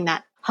great having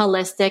that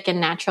holistic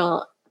and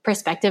natural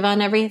perspective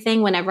on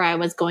everything whenever I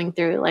was going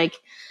through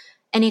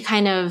any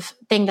kind of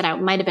thing that I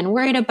might have been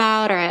worried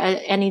about, or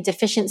any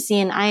deficiency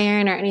in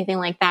iron or anything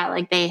like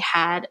that. They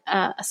had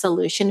a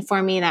solution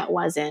for me that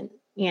wasn't,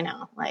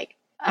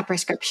 a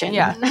prescription.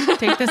 Yeah.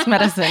 Take this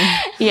medicine.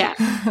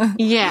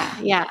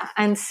 Yeah.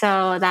 And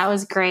so that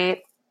was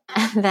great.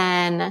 And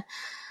then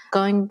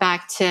going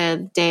back to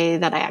the day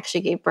that I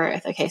actually gave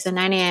birth. Okay. So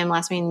 9 a.m.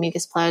 last week,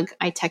 mucus plug.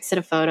 I texted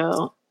a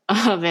photo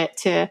of it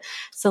to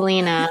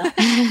Selena,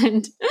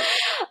 and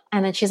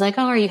then she's like,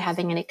 oh, are you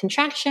having any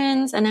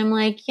contractions? And I'm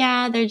like,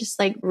 yeah, they're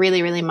just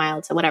really, really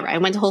mild. So whatever. I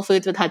went to Whole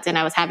Foods with Hudson.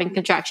 I was having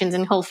contractions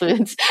in Whole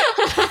Foods.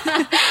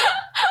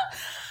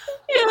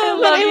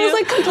 But it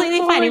was completely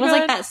fine. It was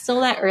that still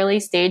that early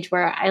stage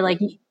where I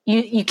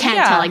you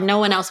can't tell, no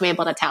one else will be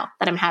able to tell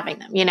that I'm having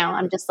them.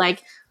 I'm just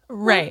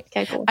right.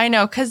 Okay, cool. I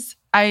know. 'Cause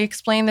I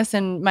explained this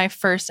in my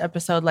first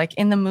episode,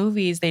 in the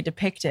movies, they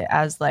depict it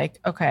as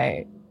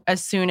okay,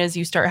 as soon as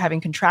you start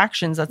having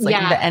contractions, that's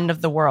the end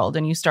of the world,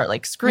 and you start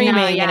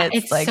screaming, and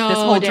it's so this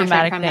whole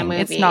dramatic thing.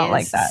 It's not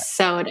like that.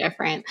 So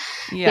different.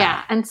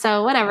 Yeah. And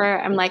so whatever,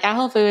 I'm at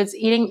Whole Foods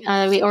eating,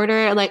 we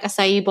order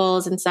acai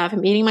bowls and stuff.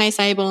 I'm eating my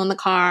acai bowl in the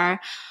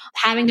car,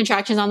 having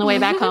contractions on the way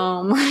back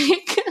home.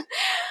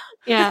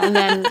 Yeah. And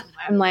then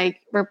I'm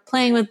we're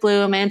playing with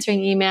Blue. I'm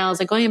answering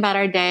emails, going about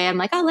our day.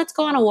 I'm oh, let's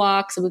go on a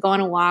walk. So we go on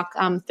a walk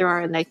through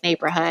our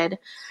neighborhood,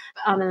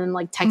 and then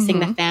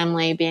texting the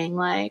family, being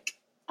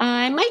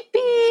I might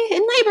be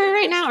in labor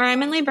right now, or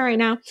I'm in labor right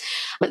now,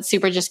 but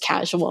super just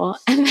casual.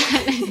 And then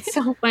it's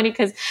so funny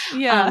because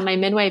my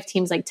midwife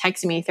team's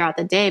texting me throughout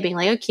the day being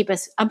oh, keep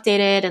us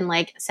updated and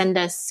send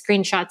us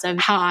screenshots of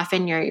how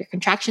often your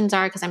contractions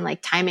are. Cause I'm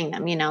timing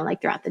them,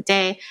 throughout the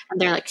day, and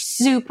they're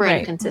super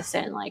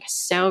inconsistent,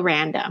 so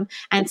random.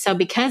 And so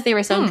because they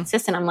were so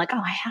inconsistent, I'm oh,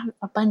 I have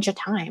a bunch of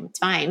time. It's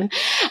fine.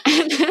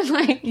 And then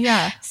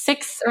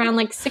around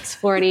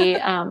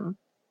 6:40,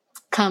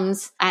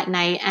 comes at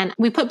night, and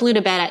we put Blue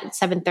to bed at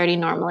 7:30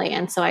 normally.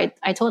 And so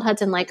I told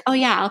Hudson oh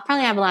yeah, I'll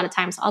probably have a lot of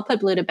time. So I'll put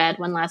Blue to bed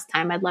one last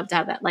time. I'd love to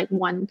have that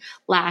one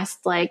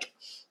last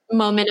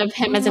moment of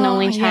him as an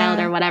only child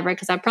or whatever.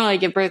 Cause I'll probably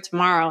give birth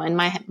tomorrow. In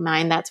my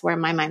mind, that's where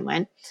my mind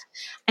went.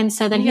 And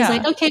so then he's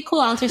okay,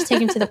 cool. I'll just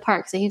take him to the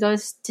park. So he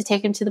goes to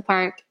take him to the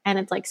park, and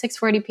it's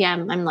 6:40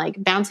 PM. I'm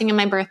bouncing in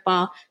my birth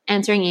ball,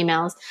 answering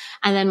emails.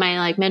 And then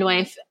my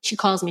midwife, she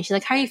calls me.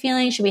 She's how are you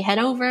feeling? Should we head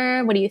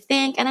over? What do you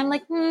think? And I'm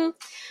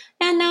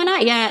yeah, no,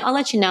 not yet. I'll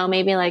let you know.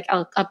 Maybe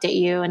I'll update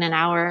you in an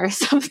hour or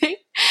something.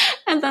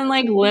 And then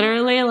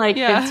literally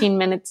 15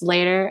 minutes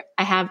later,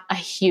 I have a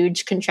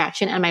huge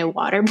contraction and my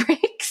water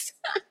breaks.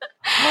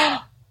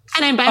 And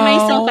And I'm by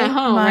myself at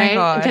home, my right?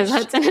 gosh. Because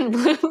Hudson and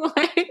Blue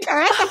like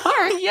are at the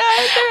park. Yeah,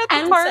 they're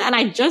at the park. And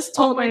I just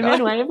told my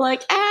midwife,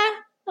 like,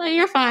 well,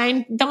 you're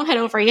fine. Don't head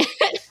over yet.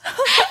 And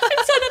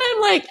so then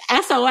I'm like,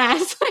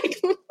 SOS,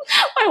 like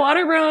my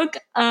water broke.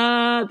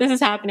 This is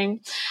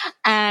happening.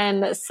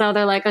 And so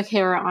they're like,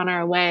 okay, we're on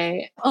our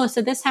way. Oh,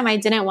 so this time I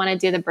didn't want to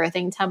do the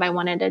birthing tub. I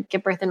wanted to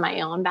give birth in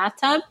my own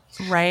bathtub.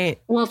 Right.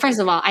 Well, first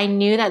of all, I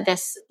knew that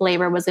this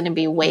labor was going to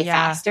be way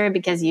faster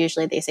because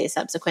usually they say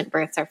subsequent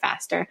births are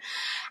faster.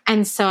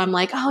 And so I'm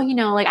like, oh,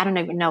 like, I don't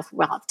even know if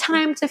we'll have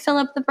time to fill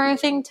up the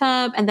birthing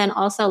tub. And then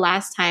also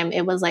last time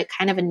it was like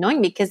kind of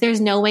annoying because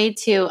there's no way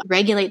to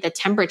regulate the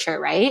temperature,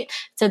 right?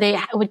 So they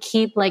would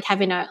keep like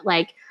having to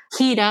like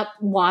heat up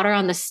water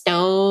on the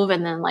stove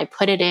and then like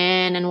put it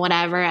in and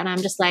whatever. And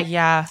I'm just like,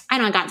 I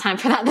don't got time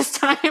for that this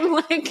time.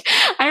 Like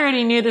I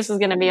already knew this was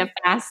going to be a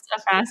fast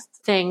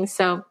thing.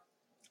 So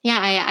yeah,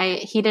 I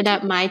heated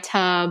up my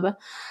tub.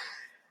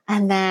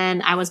 And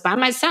then I was by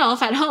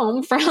myself at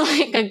home for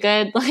like a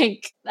good,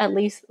 like at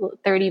least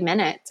 30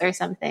 minutes or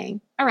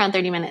something, around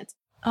 30 minutes.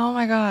 Oh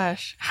my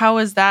gosh. How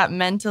was that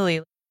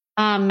mentally?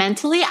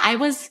 Mentally, I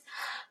was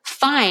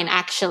fine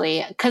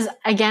actually. Cause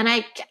again,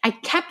 I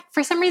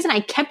for some reason,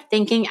 I kept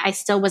thinking I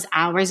still was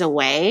hours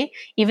away,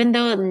 even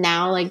though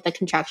now like the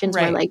contractions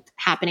were like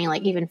happening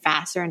like even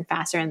faster and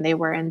faster and they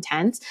were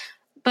intense.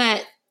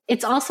 But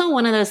it's also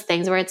one of those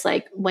things where it's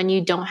like when you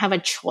don't have a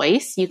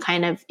choice, you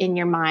kind of in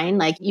your mind,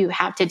 like you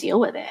have to deal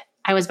with it.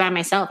 I was by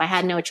myself. I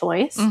had no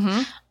choice.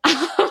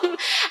 Mm-hmm.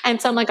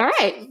 And so I'm like, all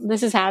right,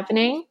 this is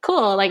happening.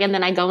 Cool. Like, and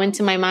then I go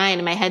into my mind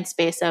and my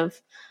headspace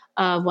of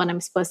what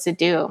I'm supposed to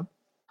do.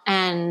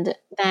 And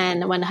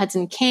then when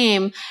Hudson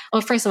came,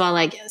 well, first of all,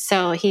 like,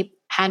 so he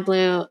had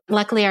Blue.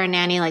 Luckily, our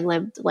nanny like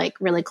lived like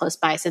really close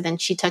by. So then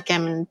she took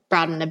him and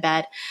brought him to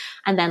bed.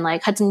 And then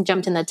like Hudson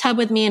jumped in the tub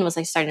with me and was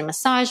like starting to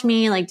massage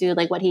me, like do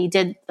like what he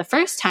did the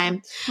first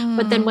time.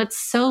 But then what's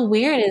so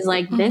weird is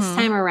like this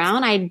time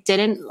around, I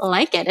didn't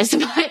like it as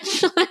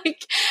much.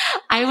 Like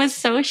I was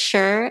so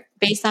sure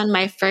based on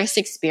my first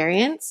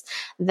experience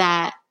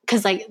that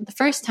because like the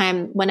first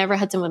time, whenever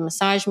Hudson would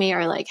massage me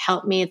or like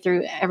help me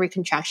through every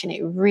contraction,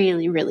 it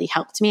really, really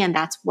helped me. And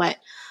that's what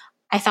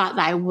I thought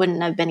that I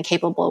wouldn't have been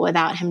capable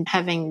without him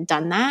having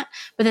done that.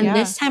 But then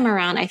this time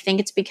around, I think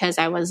it's because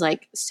I was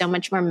like so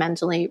much more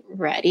mentally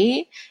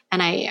ready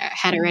and I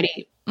had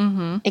already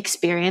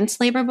experienced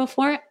labor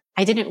before.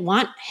 I didn't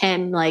want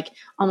him like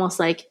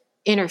almost like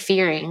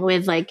interfering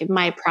with like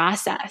my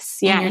process.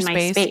 In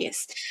my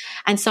space.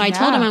 And so I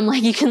told him, I'm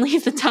like, you can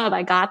leave the tub.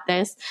 I got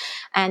this.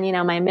 And,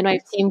 my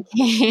midwife team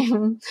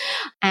came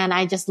and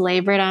I just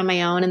labored on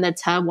my own in the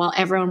tub while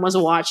everyone was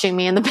watching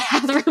me in the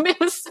bathroom. It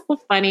was so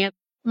funny.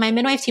 My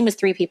midwife team was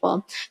 3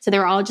 people. So they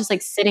were all just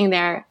like sitting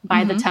there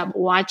by the tub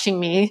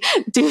watching me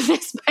do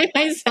this by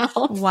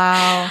myself.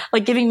 Wow.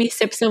 Like giving me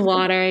sips of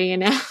water,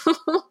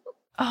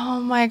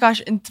 Oh my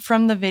gosh. And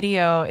from the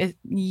video,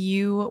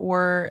 you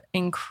were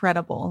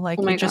incredible. Like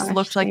it just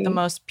looked like the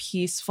most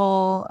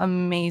peaceful,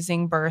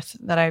 amazing birth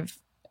that I've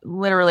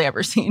literally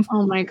ever seen.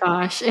 Oh my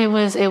gosh. It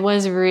was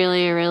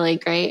really, really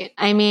great.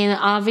 I mean,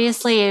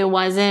 obviously it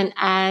wasn't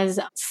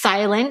as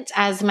silent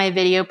as my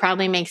video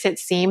probably makes it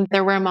seem.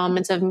 There were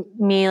moments of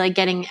me like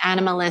getting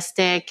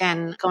animalistic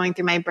and going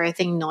through my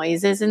birthing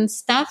noises and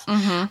stuff.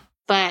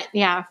 But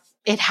yeah,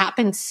 it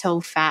happened so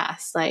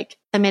fast. Like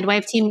the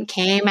midwife team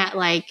came at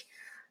like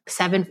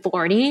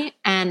 7:40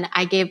 and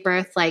I gave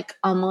birth like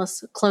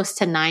almost close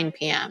to 9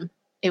 p.m.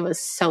 It was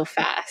so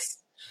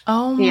fast.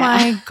 Oh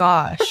my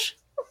gosh.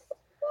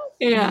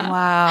 Yeah.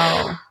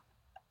 Wow.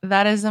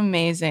 That is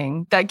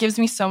amazing. That gives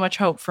me so much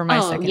hope for my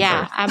second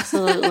birth.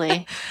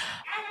 Absolutely.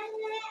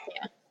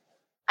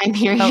 I'm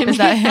hearing him. Is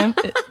that him?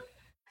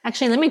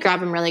 Actually, let me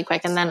grab him really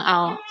quick and then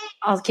I'll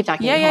keep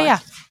talking. Yeah.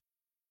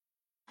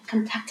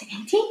 Come talk to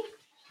Auntie.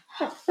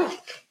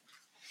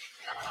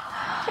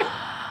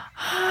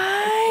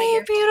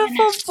 Hi,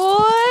 beautiful boy.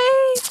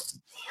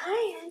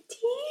 Hi, Auntie.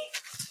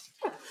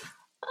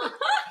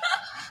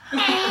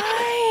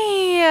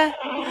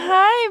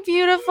 Hi,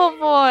 beautiful boy.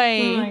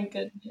 Oh my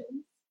goodness.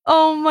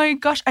 Oh my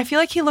gosh. I feel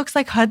like he looks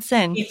like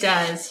Hudson. He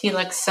does. He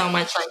looks so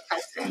much like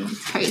Hudson.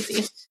 It's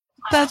crazy.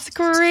 That's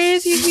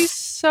crazy. He's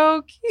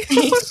so cute.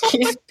 Oh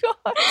my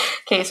god.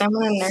 Okay, so I'm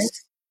gonna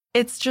nurse.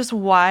 It's just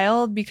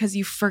wild because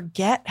you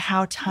forget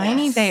how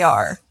tiny they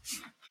are.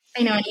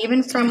 I know, and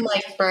even from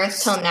like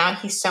birth till now,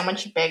 he's so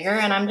much bigger,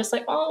 and I'm just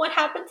like, oh, what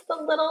happened to the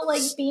little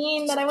like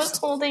bean that I was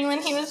holding when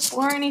he was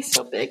born? He's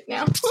so big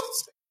now.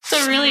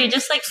 So really, it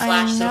just like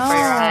flashed before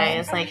your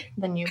eyes, like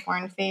the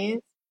newborn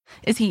phase.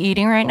 Is he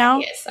eating right now?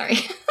 Yes, sorry.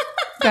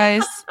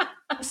 Guys,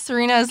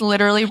 Serena is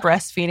literally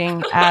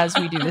breastfeeding as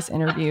we do this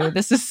interview.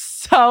 This is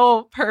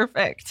so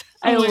perfect.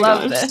 I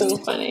love this. So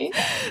funny.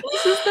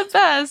 This is the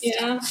best.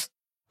 Yeah.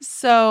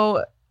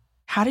 So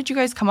how did you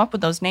guys come up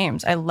with those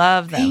names? I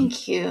love them.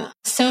 Thank you.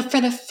 So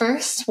for the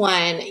first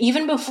one,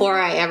 even before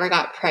I ever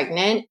got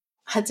pregnant,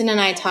 Hudson and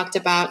I talked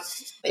about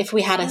if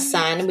we had a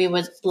son, we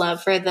would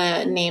love for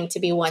the name to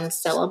be 1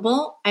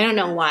 syllable. I don't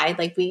know why.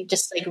 Like we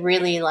just like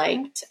really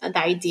liked the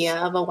idea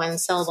of a 1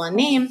 syllable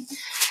name.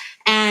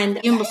 And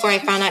even before I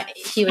found out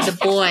he was a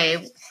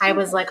boy, I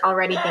was like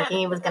already thinking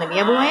he was going to be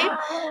a boy,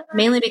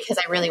 mainly because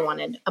I really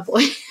wanted a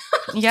boy.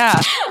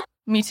 Yeah,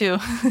 me too.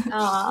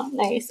 Oh,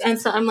 nice. And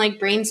so I'm like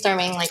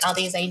brainstorming like all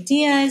these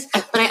ideas,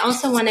 but I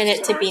also wanted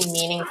it to be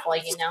meaningful,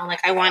 you know,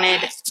 like I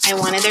wanted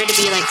there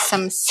to be like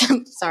some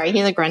sorry,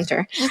 he's a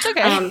grunter. It's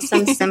okay.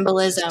 Some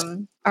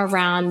symbolism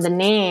around the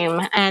name.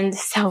 And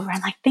so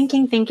we're like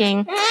thinking,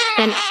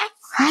 then,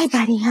 hi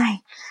buddy, hi.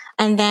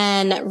 And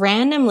then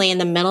randomly in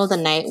the middle of the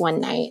night,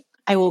 one night,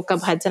 I woke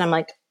up Hudson. I'm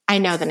like, I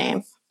know the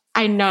name.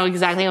 I know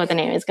exactly what the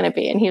name is going to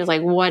be. And he was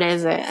like, what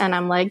is it? And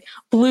I'm like,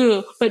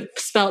 Blue, but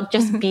spelled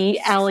just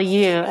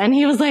BLU. And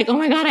he was like, oh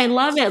my God, I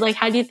love it. Like,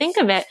 how do you think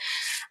of it?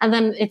 And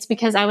then it's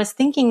because I was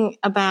thinking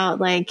about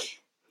like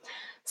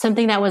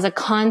something that was a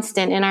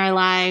constant in our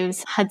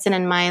lives, Hudson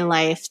and my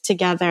life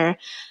together,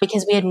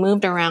 because we had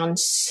moved around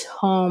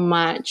so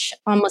much,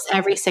 almost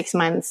every 6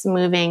 months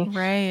moving.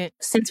 Right.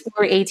 Since we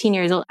were 18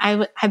 years old.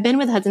 I've been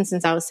with Hudson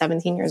since I was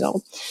 17 years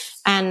old.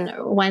 And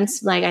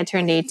once like I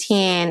turned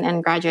 18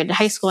 and graduated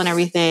high school and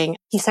everything,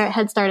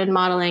 had started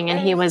modeling and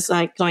he was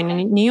like going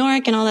to New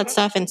York and all that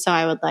stuff. And so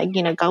I would like,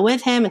 you know, go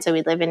with him. And so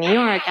we'd live in New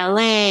York,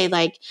 LA,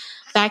 like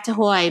back to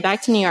Hawaii,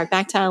 back to New York,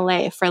 back to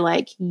LA for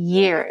like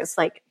years,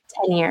 like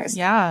 10 years.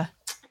 Yeah.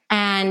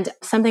 And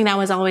something that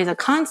was always a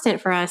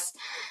constant for us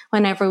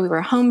whenever we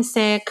were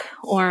homesick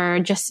or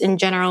just in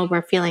general,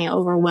 we're feeling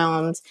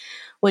overwhelmed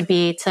would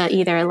be to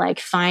either like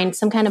find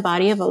some kind of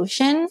body of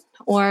ocean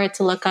or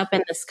to look up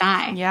in the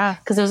sky. Yeah.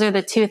 Because those are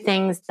the two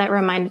things that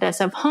reminded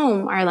us of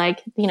home are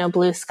like, you know,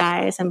 blue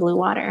skies and blue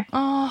water.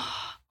 Oh,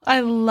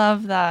 I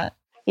love that.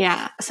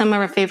 Yeah. Some of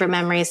our favorite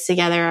memories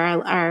together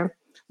are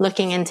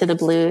looking into the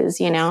blues,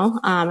 you know,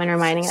 and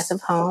reminding us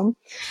of home.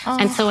 Oh,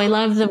 and so I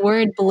love the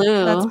word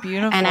blue. That's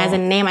beautiful. And as a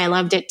name, I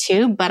loved it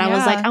too. But I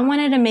was like, I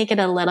wanted to make it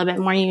a little bit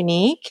more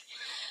unique.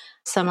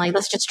 So I'm like,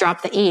 let's just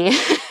drop the E.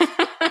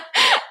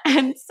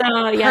 And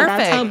so, yeah, Perfect.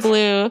 That's how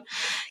Blue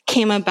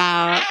came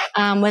about.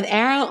 With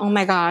Arrow, oh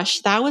my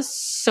gosh, that was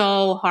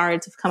so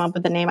hard to come up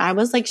with a name. I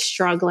was like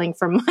struggling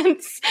for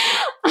months.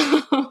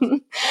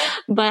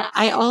 But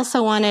I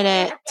also wanted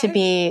it to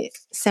be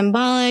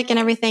symbolic and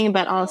everything,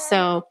 but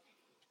also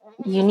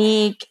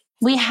unique.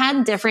 We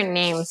had different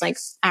names, like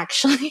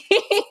actually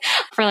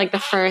for like the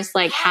first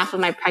like half of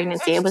my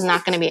pregnancy, it was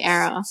not going to be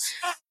Arrow.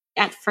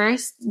 At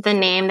first, the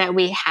name that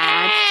we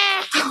had,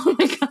 oh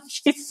my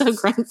gosh, he's so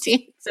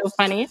grunty. It's so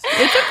funny.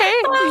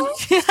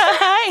 It's okay.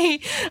 Hi.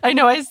 I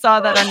know I saw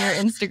that on your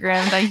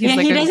Instagram that he's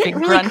like a big grunter. He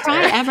doesn't really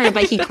cry ever,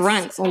 but he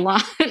grunts a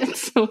lot.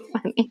 It's so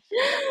funny.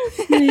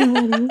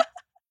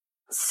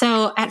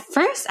 So at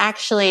first,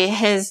 actually,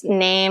 his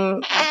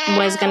name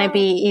was going to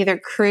be either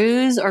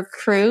Cruz or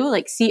Crew,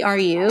 like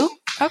CRU.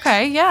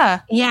 Okay,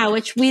 yeah. Yeah,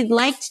 which we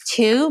liked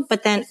too,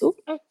 but then,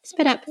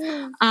 spit up.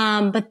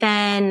 But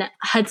then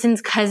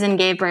Hudson's cousin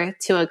gave birth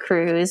to a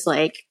Cruz,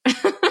 like,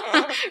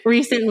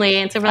 recently.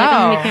 And so we're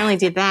like, we can only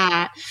do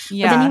that.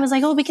 Yeah. But then he was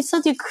like, we could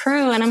still do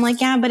Crew. And I'm like,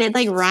 yeah, but it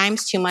like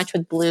rhymes too much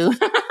with blue.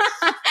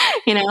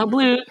 You know,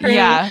 Blue, Crew.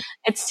 Yeah.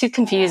 It's too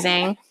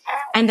confusing.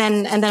 And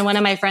then one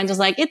of my friends was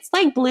like, it's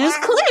like Blue's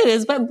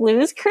Clues, but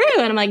Blue's Crew.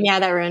 And I'm like, yeah,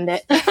 that ruined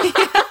it.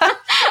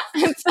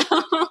 And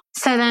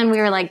so then we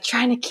were like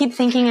trying to keep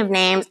thinking of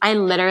names. I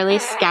literally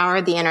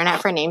scoured the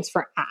internet for names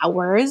for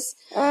hours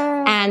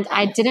and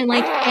I didn't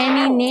like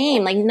any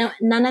name. Like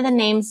none of the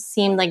names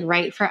seemed like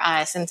right for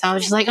us. And so I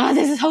was just like,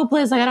 this is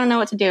hopeless. Like, I don't know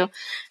what to do.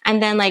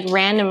 And then like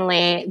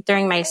randomly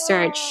during my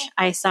search,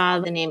 I saw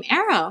the name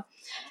Arrow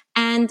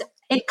and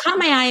it caught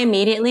my eye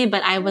immediately,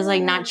 but I was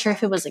like not sure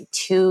if it was like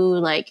too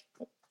like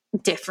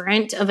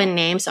different of a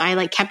name. So I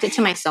like kept it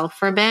to myself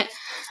for a bit.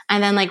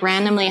 And then like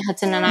randomly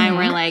Hudson and I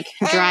were like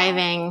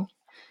driving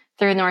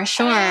through North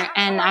Shore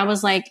and I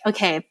was like,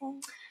 okay,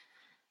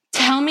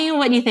 tell me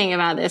what you think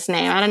about this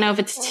name. I don't know if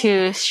it's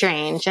too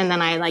strange. And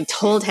then I like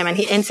told him and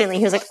he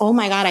was like, oh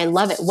my God, I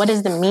love it. What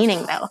is the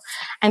meaning though?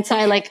 And so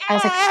I was like,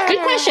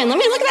 good question. Let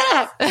me look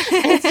that up.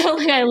 And so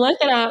like, I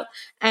looked it up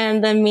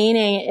and the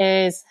meaning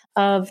is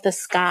of the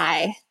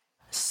sky.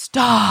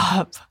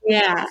 Stop.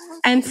 Yeah.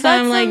 And so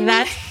I'm like,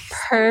 that's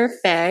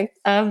perfect.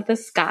 Of the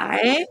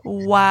sky.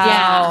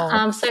 Wow.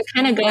 Yeah. So it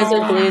kind of goes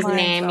with Blue's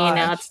name, you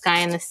know, it's sky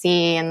and the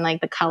sea and like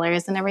the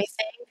colors and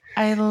everything.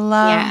 I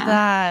love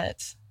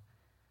that.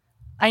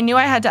 I knew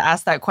I had to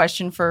ask that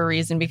question for a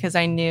reason because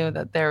I knew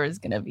that there was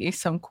going to be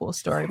some cool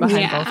story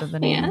behind both of the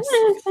names.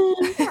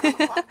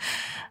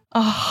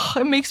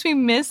 It makes me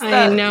miss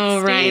that. I know,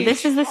 stage. Right?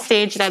 This is the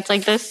stage that's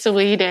like the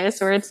sweetest,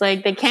 where it's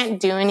like they can't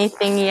do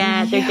anything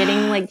yet. They're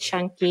getting like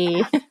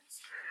chunky.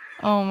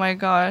 Oh my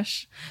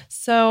gosh.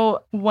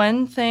 So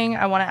one thing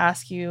I want to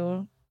ask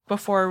you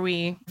before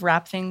we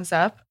wrap things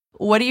up,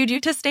 what do you do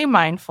to stay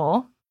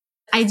mindful?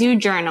 I do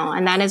journal,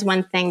 and that is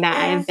one thing that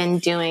I've been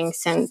doing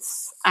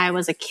since I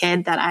was a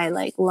kid that I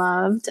like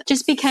loved.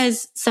 Just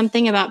because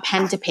something about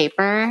pen to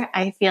paper,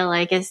 I feel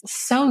like is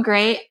so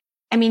great.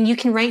 I mean, you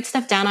can write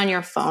stuff down on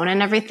your phone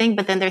and everything,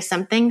 but then there's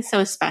something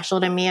so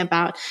special to me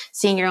about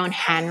seeing your own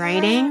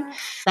handwriting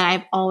that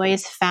I've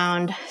always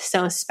found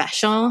so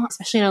special,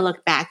 especially to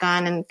look back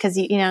on. And because,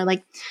 you know,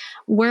 like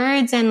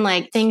words and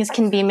like things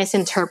can be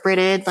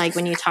misinterpreted, like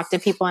when you talk to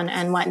people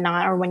and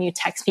whatnot, or when you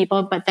text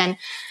people. But then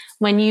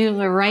when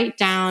you write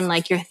down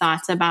like your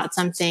thoughts about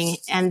something,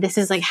 and this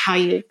is like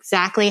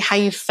exactly how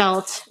you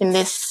felt in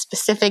this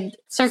specific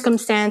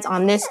circumstance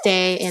on this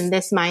day in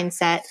this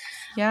mindset.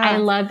 Yeah. I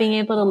love being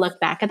able to look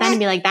back at that and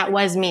be like, that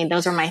was me.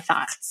 Those were my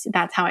thoughts.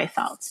 That's how I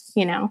felt,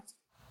 you know?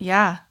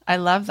 Yeah, I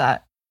love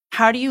that.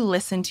 How do you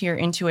listen to your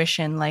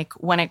intuition? Like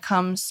when it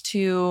comes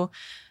to,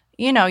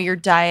 you know, your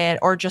diet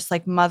or just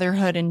like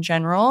motherhood in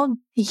general?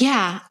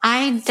 Yeah,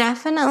 I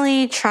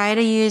definitely try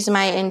to use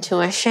my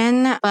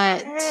intuition,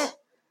 but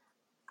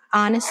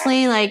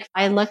honestly, like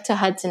I look to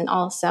Hudson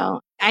also.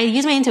 I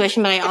use my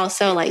intuition, but I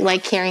also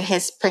like hearing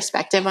his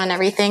perspective on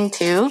everything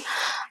too.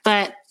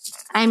 But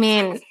I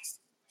mean,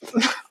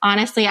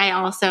 honestly, I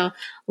also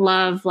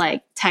love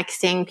like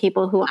texting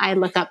people who I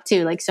look up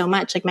to like so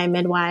much, like my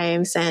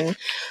midwives and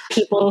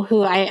people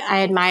who I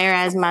admire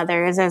as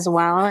mothers as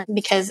well,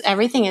 because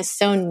everything is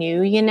so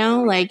new, you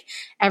know, like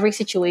every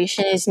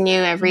situation is new,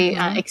 every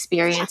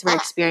experience we're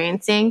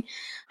experiencing.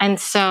 And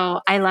so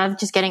I love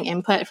just getting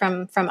input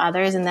from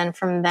others, and then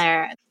from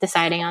there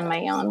deciding on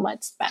my own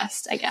what's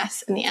best, I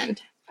guess, in the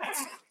end.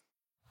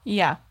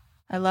 Yeah,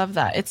 I love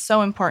that. It's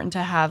so important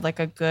to have like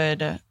a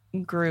good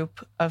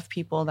group of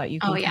people that you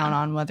can count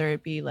on, whether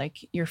it be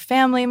like your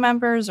family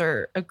members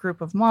or a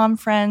group of mom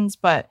friends,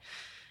 but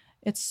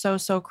it's so,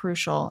 so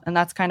crucial. And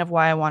that's kind of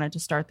why I wanted to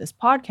start this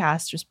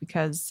podcast, just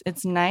because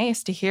it's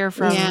nice to hear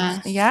from,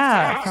 from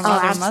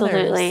other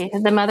absolutely.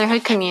 mothers. The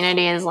motherhood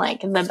community is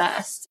like the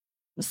best.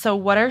 So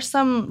what are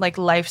some like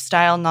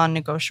lifestyle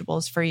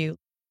non-negotiables for you?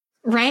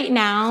 Right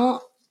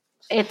now,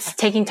 it's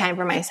taking time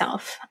for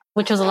myself,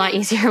 which was a lot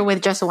easier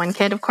with just one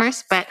kid, of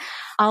course, but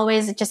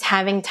always just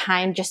having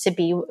time just to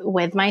be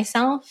with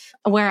myself,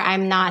 where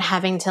I'm not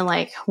having to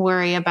like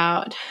worry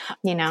about,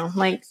 you know,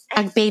 like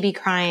a baby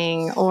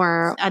crying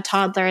or a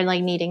toddler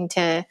like needing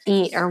to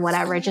eat or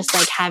whatever. Just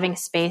like having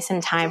space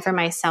and time for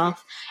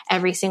myself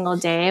every single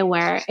day,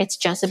 where it's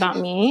just about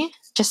me,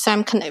 just so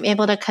I'm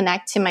able to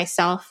connect to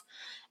myself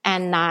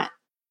and not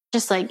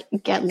just like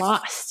get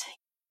lost.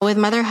 With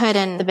motherhood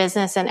and the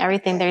business and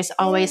everything, there's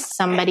always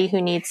somebody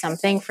who needs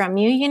something from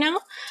you, you know?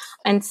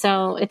 And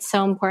so it's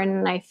so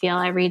important, I feel,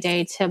 every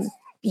day to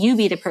you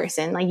be the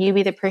person, like you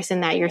be the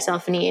person that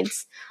yourself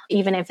needs,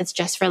 even if it's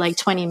just for like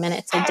 20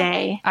 minutes a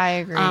day. I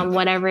agree.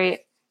 Whatever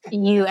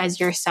you as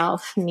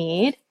yourself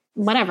need,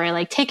 whatever,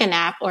 like take a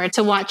nap or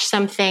to watch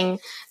something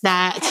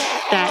that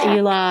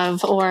you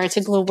love, or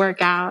to go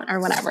work out or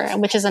whatever,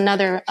 which is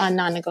another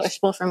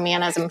non-negotiable for me.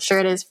 And as I'm sure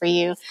it is for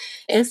you,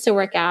 is to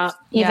work out,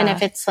 even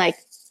if it's like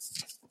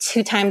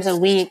 2 times a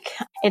week.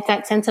 It's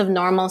that sense of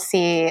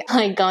normalcy,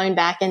 like going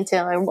back into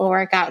a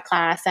workout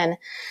class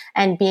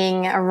and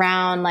being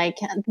around like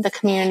the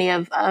community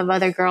of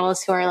other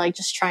girls who are like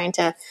just trying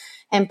to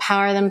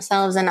empower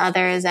themselves and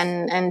others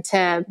and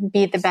to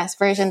be the best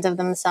versions of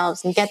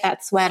themselves and get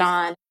that sweat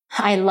on.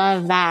 I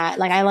love that.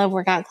 Like I love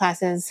workout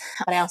classes,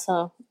 but I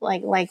also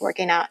like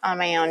working out on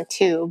my own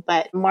too,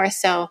 but more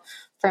so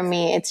for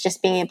me, it's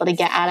just being able to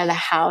get out of the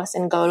house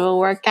and go to a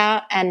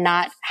workout and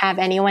not have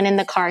anyone in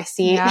the car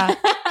seat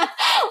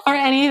or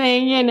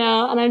anything, you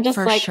know, and I'm just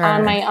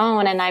on my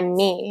own, and I'm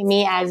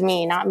me as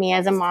me, not me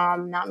as a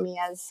mom, not me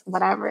as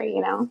whatever, you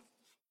know.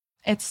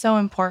 It's so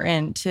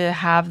important to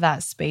have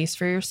that space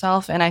for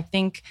yourself. And I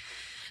think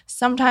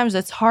sometimes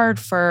it's hard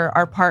for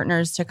our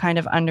partners to kind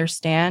of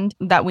understand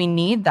that we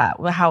need that,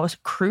 how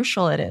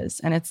crucial it is.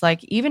 And it's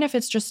like, even if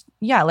it's just,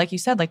 like you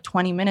said, like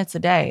 20 minutes a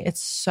day,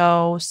 it's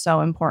so,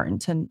 so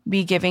important to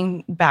be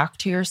giving back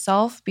to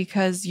yourself,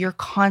 because you're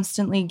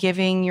constantly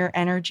giving your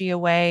energy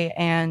away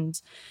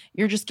and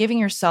you're just giving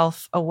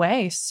yourself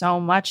away so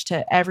much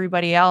to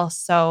everybody else.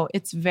 So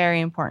it's very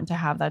important to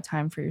have that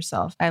time for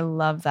yourself. I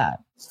love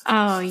that.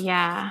 Oh,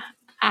 yeah,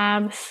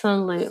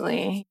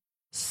 absolutely.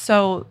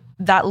 So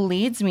that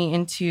leads me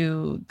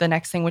into the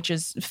next thing, which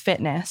is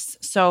fitness.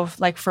 So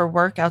like for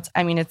workouts,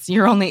 I mean,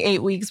 you're only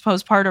 8 weeks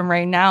postpartum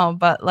right now,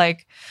 but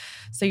like,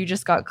 so you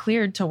just got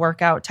cleared to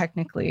work out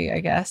technically,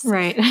 I guess.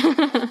 Right.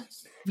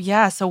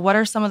 Yeah. So what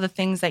are some of the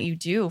things that you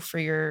do for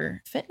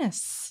your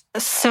fitness?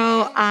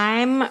 So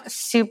I'm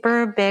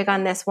super big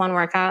on this one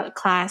workout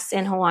class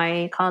in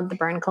Hawaii called the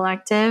Burn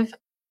Collective.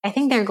 I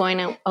think they're going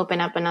to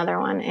open up another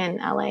one in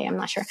LA. I'm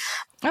not sure.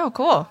 Oh,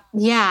 cool.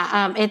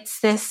 Yeah. It's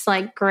this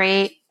like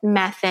great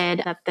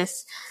method that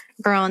this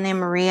girl named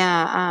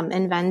Maria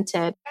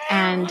invented.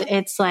 And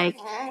it's like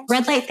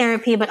red light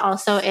therapy, but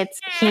also it's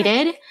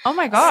heated. Oh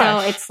my gosh.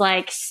 So it's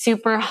like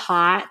super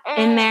hot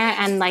in there.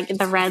 And like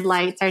the red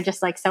lights are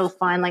just like so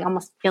fun, like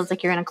almost feels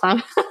like you're in a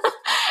club.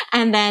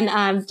 And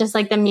then just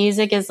like the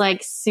music is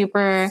like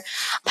super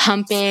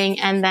pumping.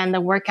 And then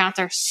the workouts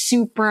are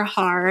super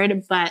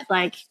hard, but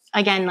like,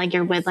 again, like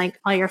you're with like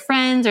all your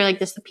friends or like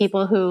just the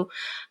people who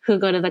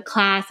go to the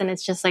class. And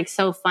it's just like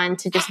so fun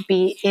to just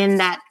be in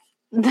that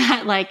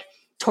like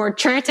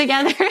torture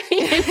together.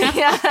 You know?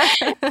 Yeah.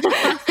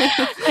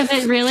 Because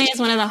it really is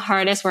one of the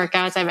hardest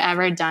workouts I've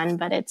ever done,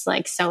 but it's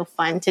like so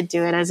fun to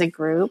do it as a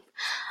group.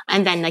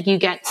 And then like you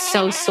get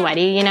so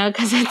sweaty, you know,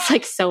 because it's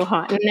like so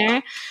hot in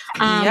there.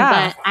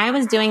 But I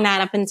was doing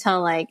that up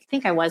until like, I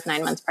think I was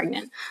 9 months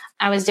pregnant.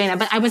 I was doing that,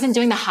 but I wasn't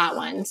doing the hot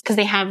ones because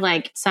they have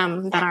like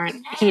some that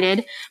aren't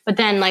heated. But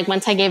then like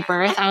once I gave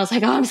birth, I was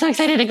like, oh, I'm so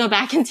excited to go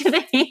back into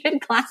the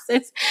heated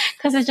classes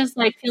because it just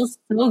like feels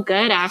so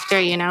good after,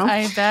 you know?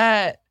 I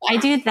bet. I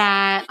do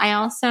that. I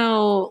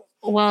also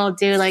will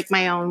do like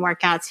my own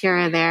workouts here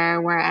or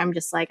there where I'm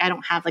just like, I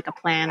don't have like a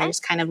plan. I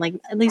just kind of like,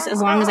 at least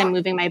as long as I'm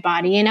moving my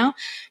body, you know,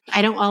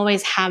 I don't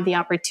always have the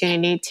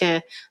opportunity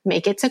to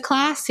make it to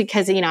class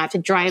because, you know, I have to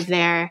drive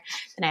there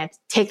and I have to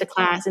take the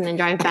class and then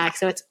drive back.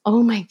 So it's,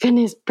 oh my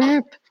goodness,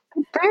 burp.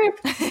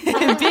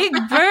 Big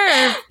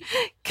burp.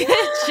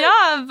 Good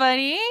job,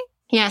 buddy.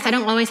 Yes, I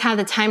don't always have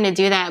the time to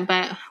do that.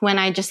 But when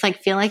I just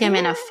like feel like I'm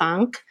in a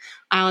funk,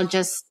 I'll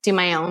just do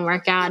my own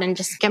workout and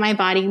just get my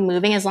body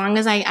moving. As long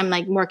as I'm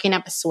like working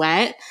up a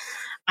sweat,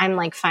 I'm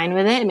like fine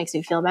with it. It makes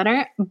me feel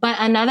better. But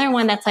another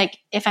one that's like,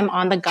 if I'm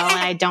on the go and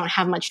I don't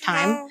have much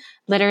time,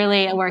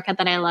 literally a workout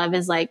that I love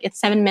is like, it's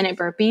 7-minute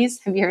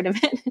burpees. Have you heard of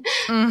it?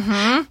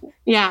 Mm-hmm.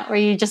 Yeah. Where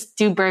you just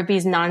do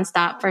burpees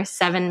nonstop for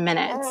 7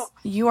 minutes.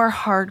 You are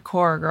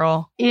hardcore,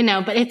 girl. You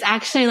know, but it's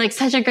actually like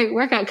such a great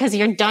workout because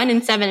you're done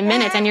in 7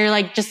 minutes and you're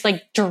like, just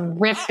like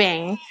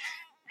dripping.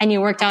 And you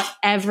worked out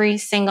every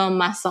single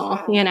muscle,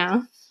 you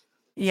know?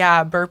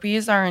 Yeah,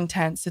 burpees are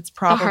intense. It's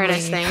probably the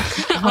hardest thing.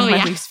 one of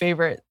my least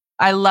favorite.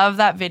 I love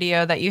that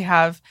video that you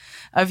have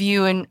of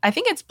you and I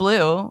think it's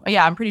Blue.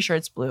 Yeah, I'm pretty sure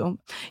it's Blue.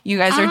 You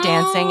guys are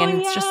dancing and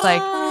it's just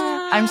like,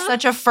 I'm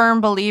such a firm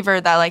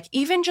believer that like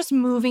even just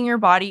moving your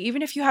body,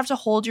 even if you have to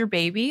hold your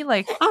baby,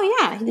 like. Oh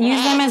yeah,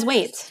 use them as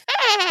weights.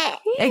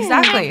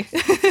 Exactly.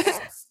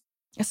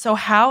 So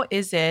how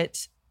is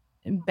it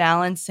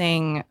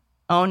balancing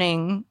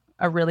owning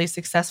a really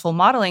successful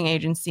modeling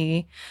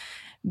agency,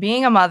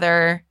 being a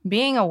mother,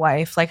 being a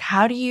wife? Like,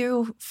 how do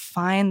you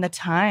find the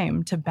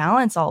time to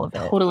balance all of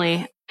it?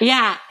 Totally.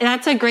 Yeah,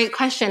 that's a great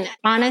question.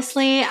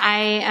 Honestly, I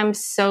am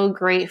so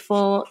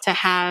grateful to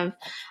have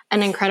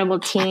an incredible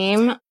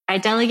team. I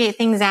delegate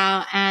things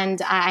out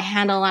and I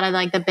handle a lot of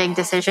like the big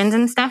decisions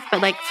and stuff.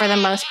 But like for the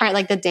most part,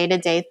 like the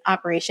day-to-day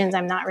operations,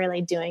 I'm not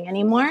really doing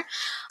anymore.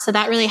 So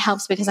that really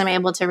helps because I'm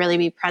able to really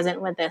be present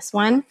with this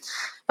one.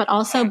 But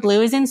also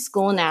Blue is in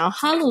school now.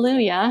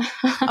 Hallelujah.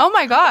 Oh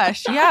my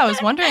gosh. Yeah, I was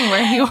wondering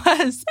where he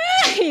was.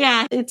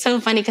 Yeah, it's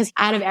so funny because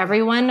out of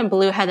everyone,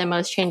 Blue had the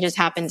most changes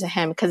happen to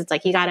him because it's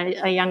like he got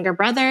a younger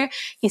brother.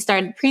 He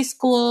started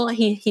preschool.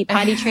 He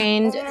potty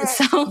trained.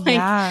 So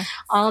like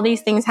all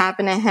these things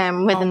happened to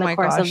him within the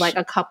course of like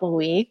a couple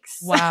weeks.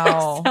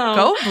 Wow. So,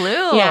 go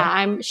Blue. Yeah,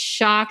 I'm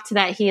shocked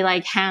that he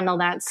like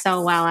handled that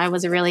so well. I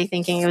was really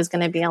thinking it was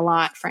going to be a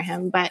lot for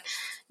him, but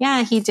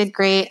yeah, he did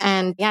great.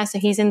 And yeah, so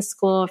he's in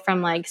school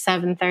from like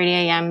 7:30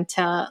 a.m.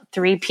 to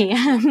 3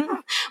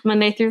 p.m.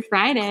 Monday through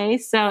Friday.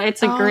 So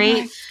it's a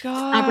great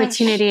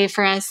opportunity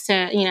for us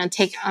to, you know,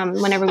 take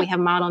whenever we have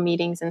model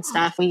meetings and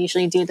stuff. We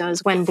usually do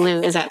those when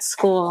Blue is at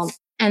school.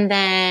 And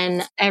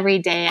then every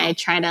day I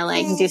try to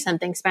like do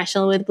something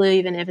special with Blue,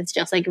 even if it's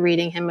just like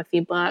reading him a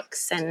few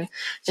books and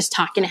just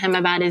talking to him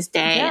about his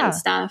day and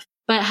stuff.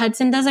 But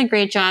Hudson does a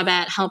great job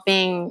at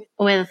helping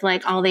with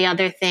like all the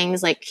other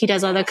things. Like he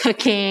does all the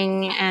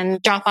cooking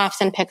and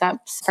drop-offs and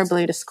pickups for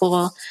Blue to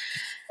school.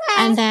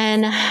 And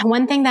then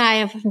one thing that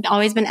I've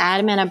always been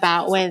adamant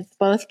about with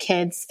both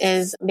kids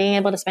is being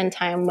able to spend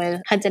time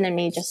with Hudson and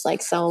me just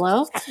like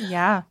solo.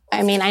 Yeah.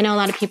 I mean, I know a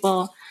lot of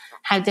people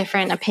have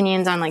different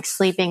opinions on like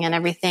sleeping and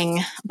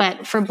everything.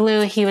 But for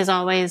Blue, he was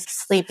always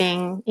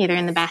sleeping either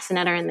in the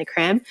bassinet or in the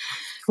crib.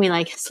 We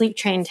like sleep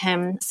trained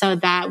him so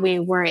that we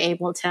were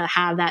able to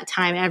have that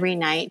time every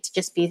night to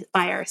just be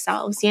by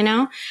ourselves, you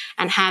know,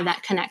 and have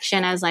that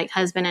connection as like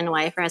husband and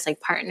wife or as like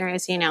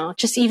partners, you know,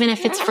 just even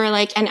if it's for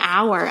like an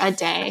hour a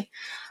day.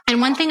 And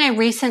one thing I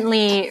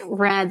recently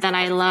read that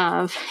I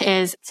love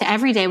is to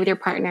every day with your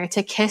partner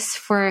to kiss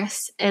for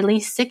at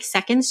least 6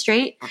 seconds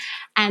straight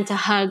and to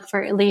hug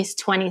for at least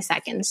 20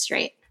 seconds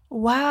straight.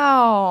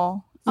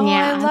 Wow. Oh,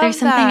 yeah, there's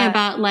something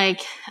about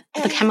like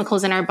the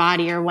chemicals in our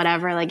body or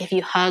whatever. Like if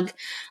you hug,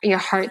 your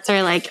hearts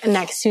are like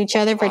next to each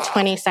other for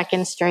 20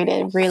 seconds straight.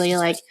 It really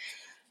like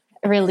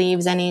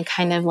relieves any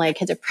kind of like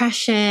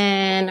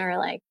depression or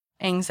like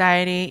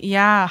anxiety.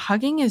 Yeah,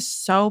 hugging is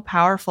so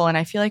powerful. And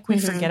I feel like we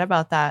forget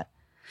about that.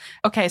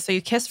 Okay, so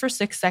you kiss for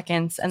 6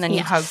 seconds and then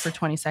you hug for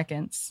 20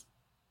 seconds.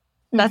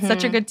 That's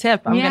such a good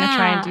tip. I'm going to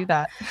try and do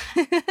that.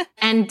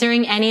 And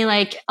during any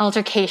like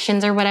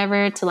altercations or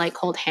whatever to like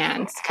hold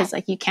hands because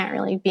like you can't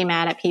really be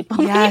mad at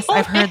people. Yes,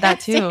 I've heard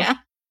that too. Yeah.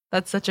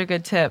 That's such a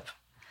good tip.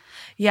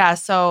 Yeah,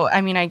 so I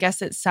mean, I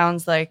guess it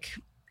sounds like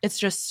it's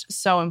just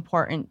so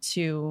important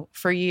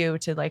for you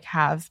to like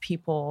have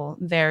people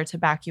there to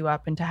back you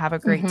up and to have a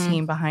great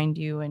team behind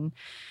you. And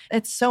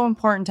it's so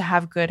important to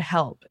have good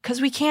help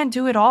because we can't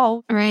do it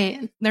all.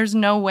 Right. There's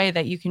no way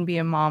that you can be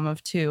a mom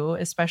of two,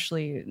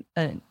 especially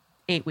an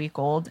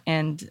 8-week-old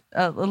and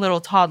a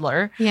little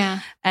toddler.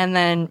 Yeah. And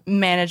then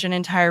manage an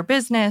entire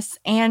business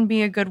and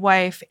be a good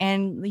wife.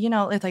 And, you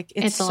know,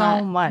 it's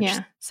so much.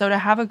 Yeah. So to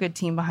have a good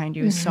team behind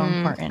you is so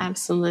important.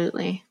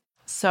 Absolutely.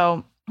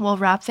 So we'll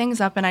wrap things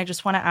up, and I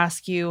just want to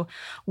ask you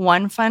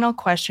one final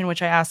question,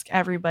 which I ask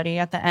everybody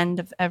at the end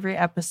of every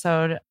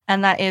episode.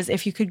 And that is,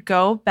 if you could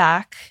go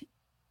back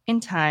in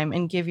time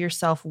and give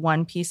yourself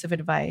one piece of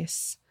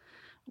advice,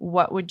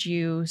 what would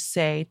you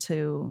say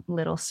to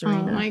little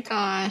Serena? Oh my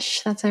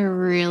gosh, that's a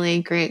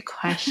really great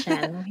question.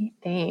 Let me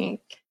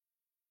think.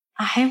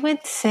 I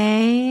would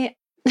say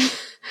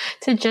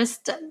to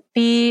just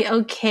be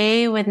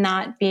okay with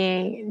not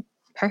being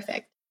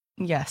perfect.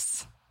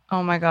 Yes.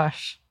 Oh my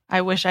gosh.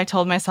 I wish I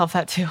told myself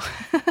that too.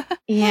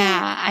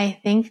 Yeah, I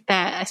think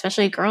that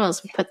especially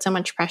girls, we put so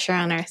much pressure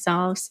on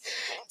ourselves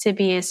to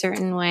be a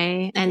certain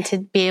way and to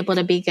be able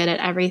to be good at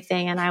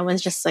everything. And I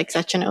was just like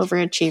such an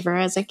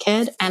overachiever as a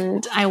kid,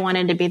 and I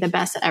wanted to be the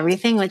best at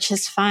everything, which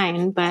is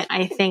fine. But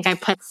I think I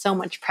put so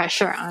much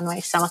pressure on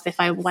myself if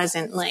I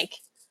wasn't like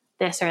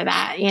this or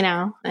that, you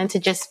know, and to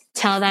just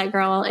tell that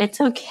girl, it's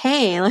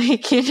okay.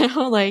 Like, you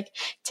know, like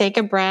take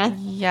a breath.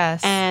 Yes.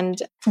 And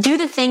do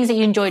the things that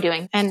you enjoy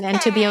doing and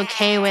to be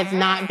okay with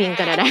not being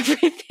good at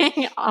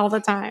everything all the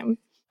time.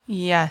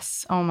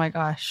 Yes. Oh my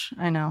gosh.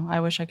 I know.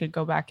 I wish I could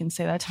go back and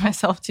say that to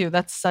myself too.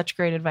 That's such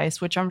great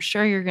advice, which I'm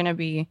sure you're going to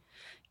be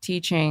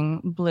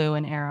teaching Blue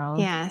and Arrow.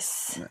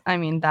 Yes. I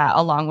mean, that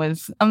along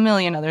with a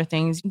million other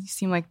things. You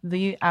seem like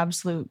the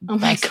absolute Oh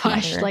my best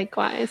gosh, mother.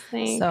 likewise.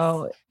 Thanks.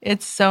 So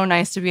it's so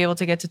nice to be able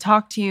to get to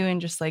talk to you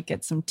and just like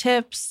get some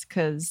tips,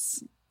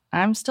 because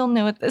I'm still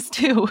new at this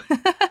too.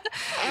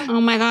 Oh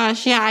my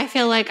gosh. Yeah, I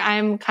feel like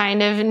I'm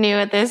kind of new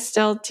at this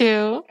still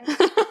too.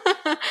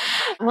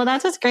 Well,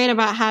 that's what's great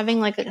about having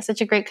like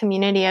such a great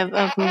community of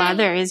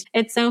mothers.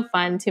 It's so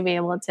fun to be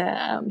able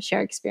to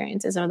share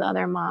experiences with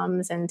other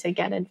moms and to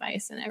get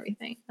advice and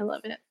everything. I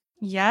love it.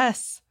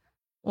 Yes.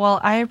 Well,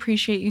 I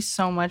appreciate you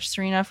so much,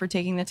 Serena, for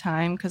taking the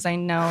time, because I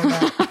know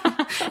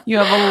that you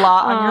have a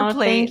lot on your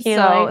plate. Thank you,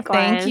 so likewise.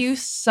 Thank you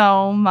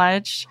so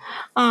much.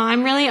 Oh,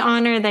 I'm really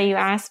honored that you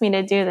asked me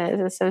to do this.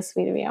 It's so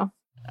sweet of you.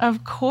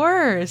 Of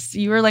course.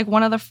 You were like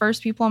one of the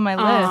first people on my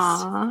list.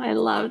 I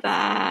love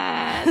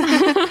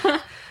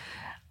that.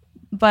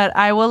 But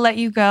I will let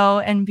you go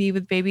and be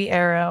with baby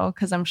Arrow,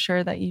 because I'm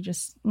sure that you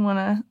just want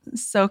to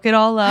soak it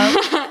all up.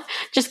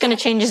 Just going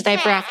to change his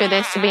diaper after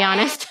this, to be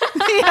honest.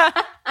 Yeah.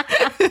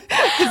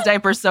 His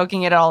diaper's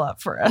soaking it all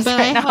up for us. But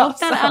right I now, hope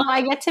that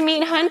I get to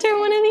meet Hunter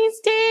one of these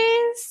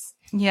days.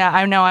 Yeah,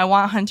 I know. I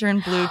want Hunter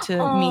and Blue to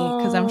meet,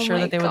 because I'm sure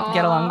that they would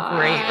get along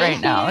great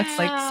right now. It's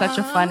like such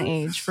a fun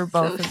age for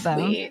both of them.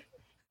 Sweet.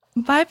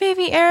 Bye,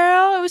 baby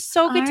Arrow. It was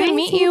so good to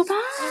meet you.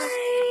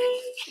 Bye.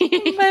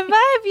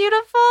 Bye-bye,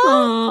 beautiful.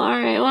 Oh, all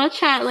right. We'll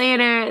chat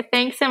later.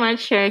 Thanks so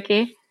much,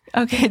 Cherokee.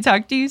 Okay,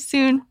 talk to you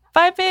soon.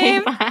 Bye,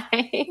 babe.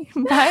 Bye.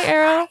 Bye,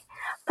 Arrow.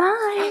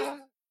 Bye.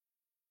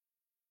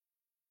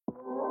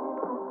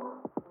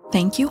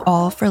 Thank you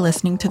all for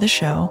listening to the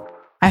show.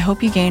 I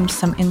hope you gained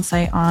some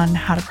insight on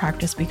how to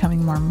practice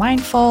becoming more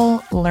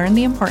mindful, learn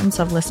the importance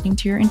of listening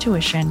to your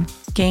intuition,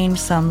 gained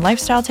some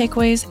lifestyle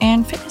takeaways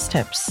and fitness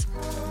tips.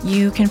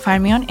 You can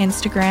find me on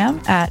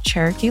Instagram at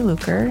Cherokee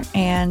Luker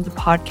and the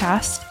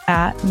podcast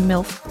at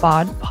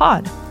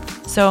MILFBodPod.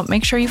 So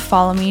make sure you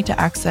follow me to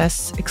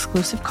access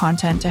exclusive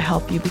content to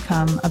help you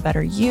become a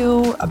better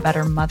you, a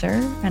better mother,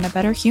 and a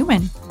better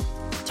human.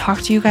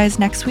 Talk to you guys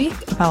next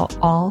week about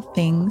all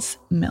things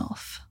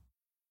MILF.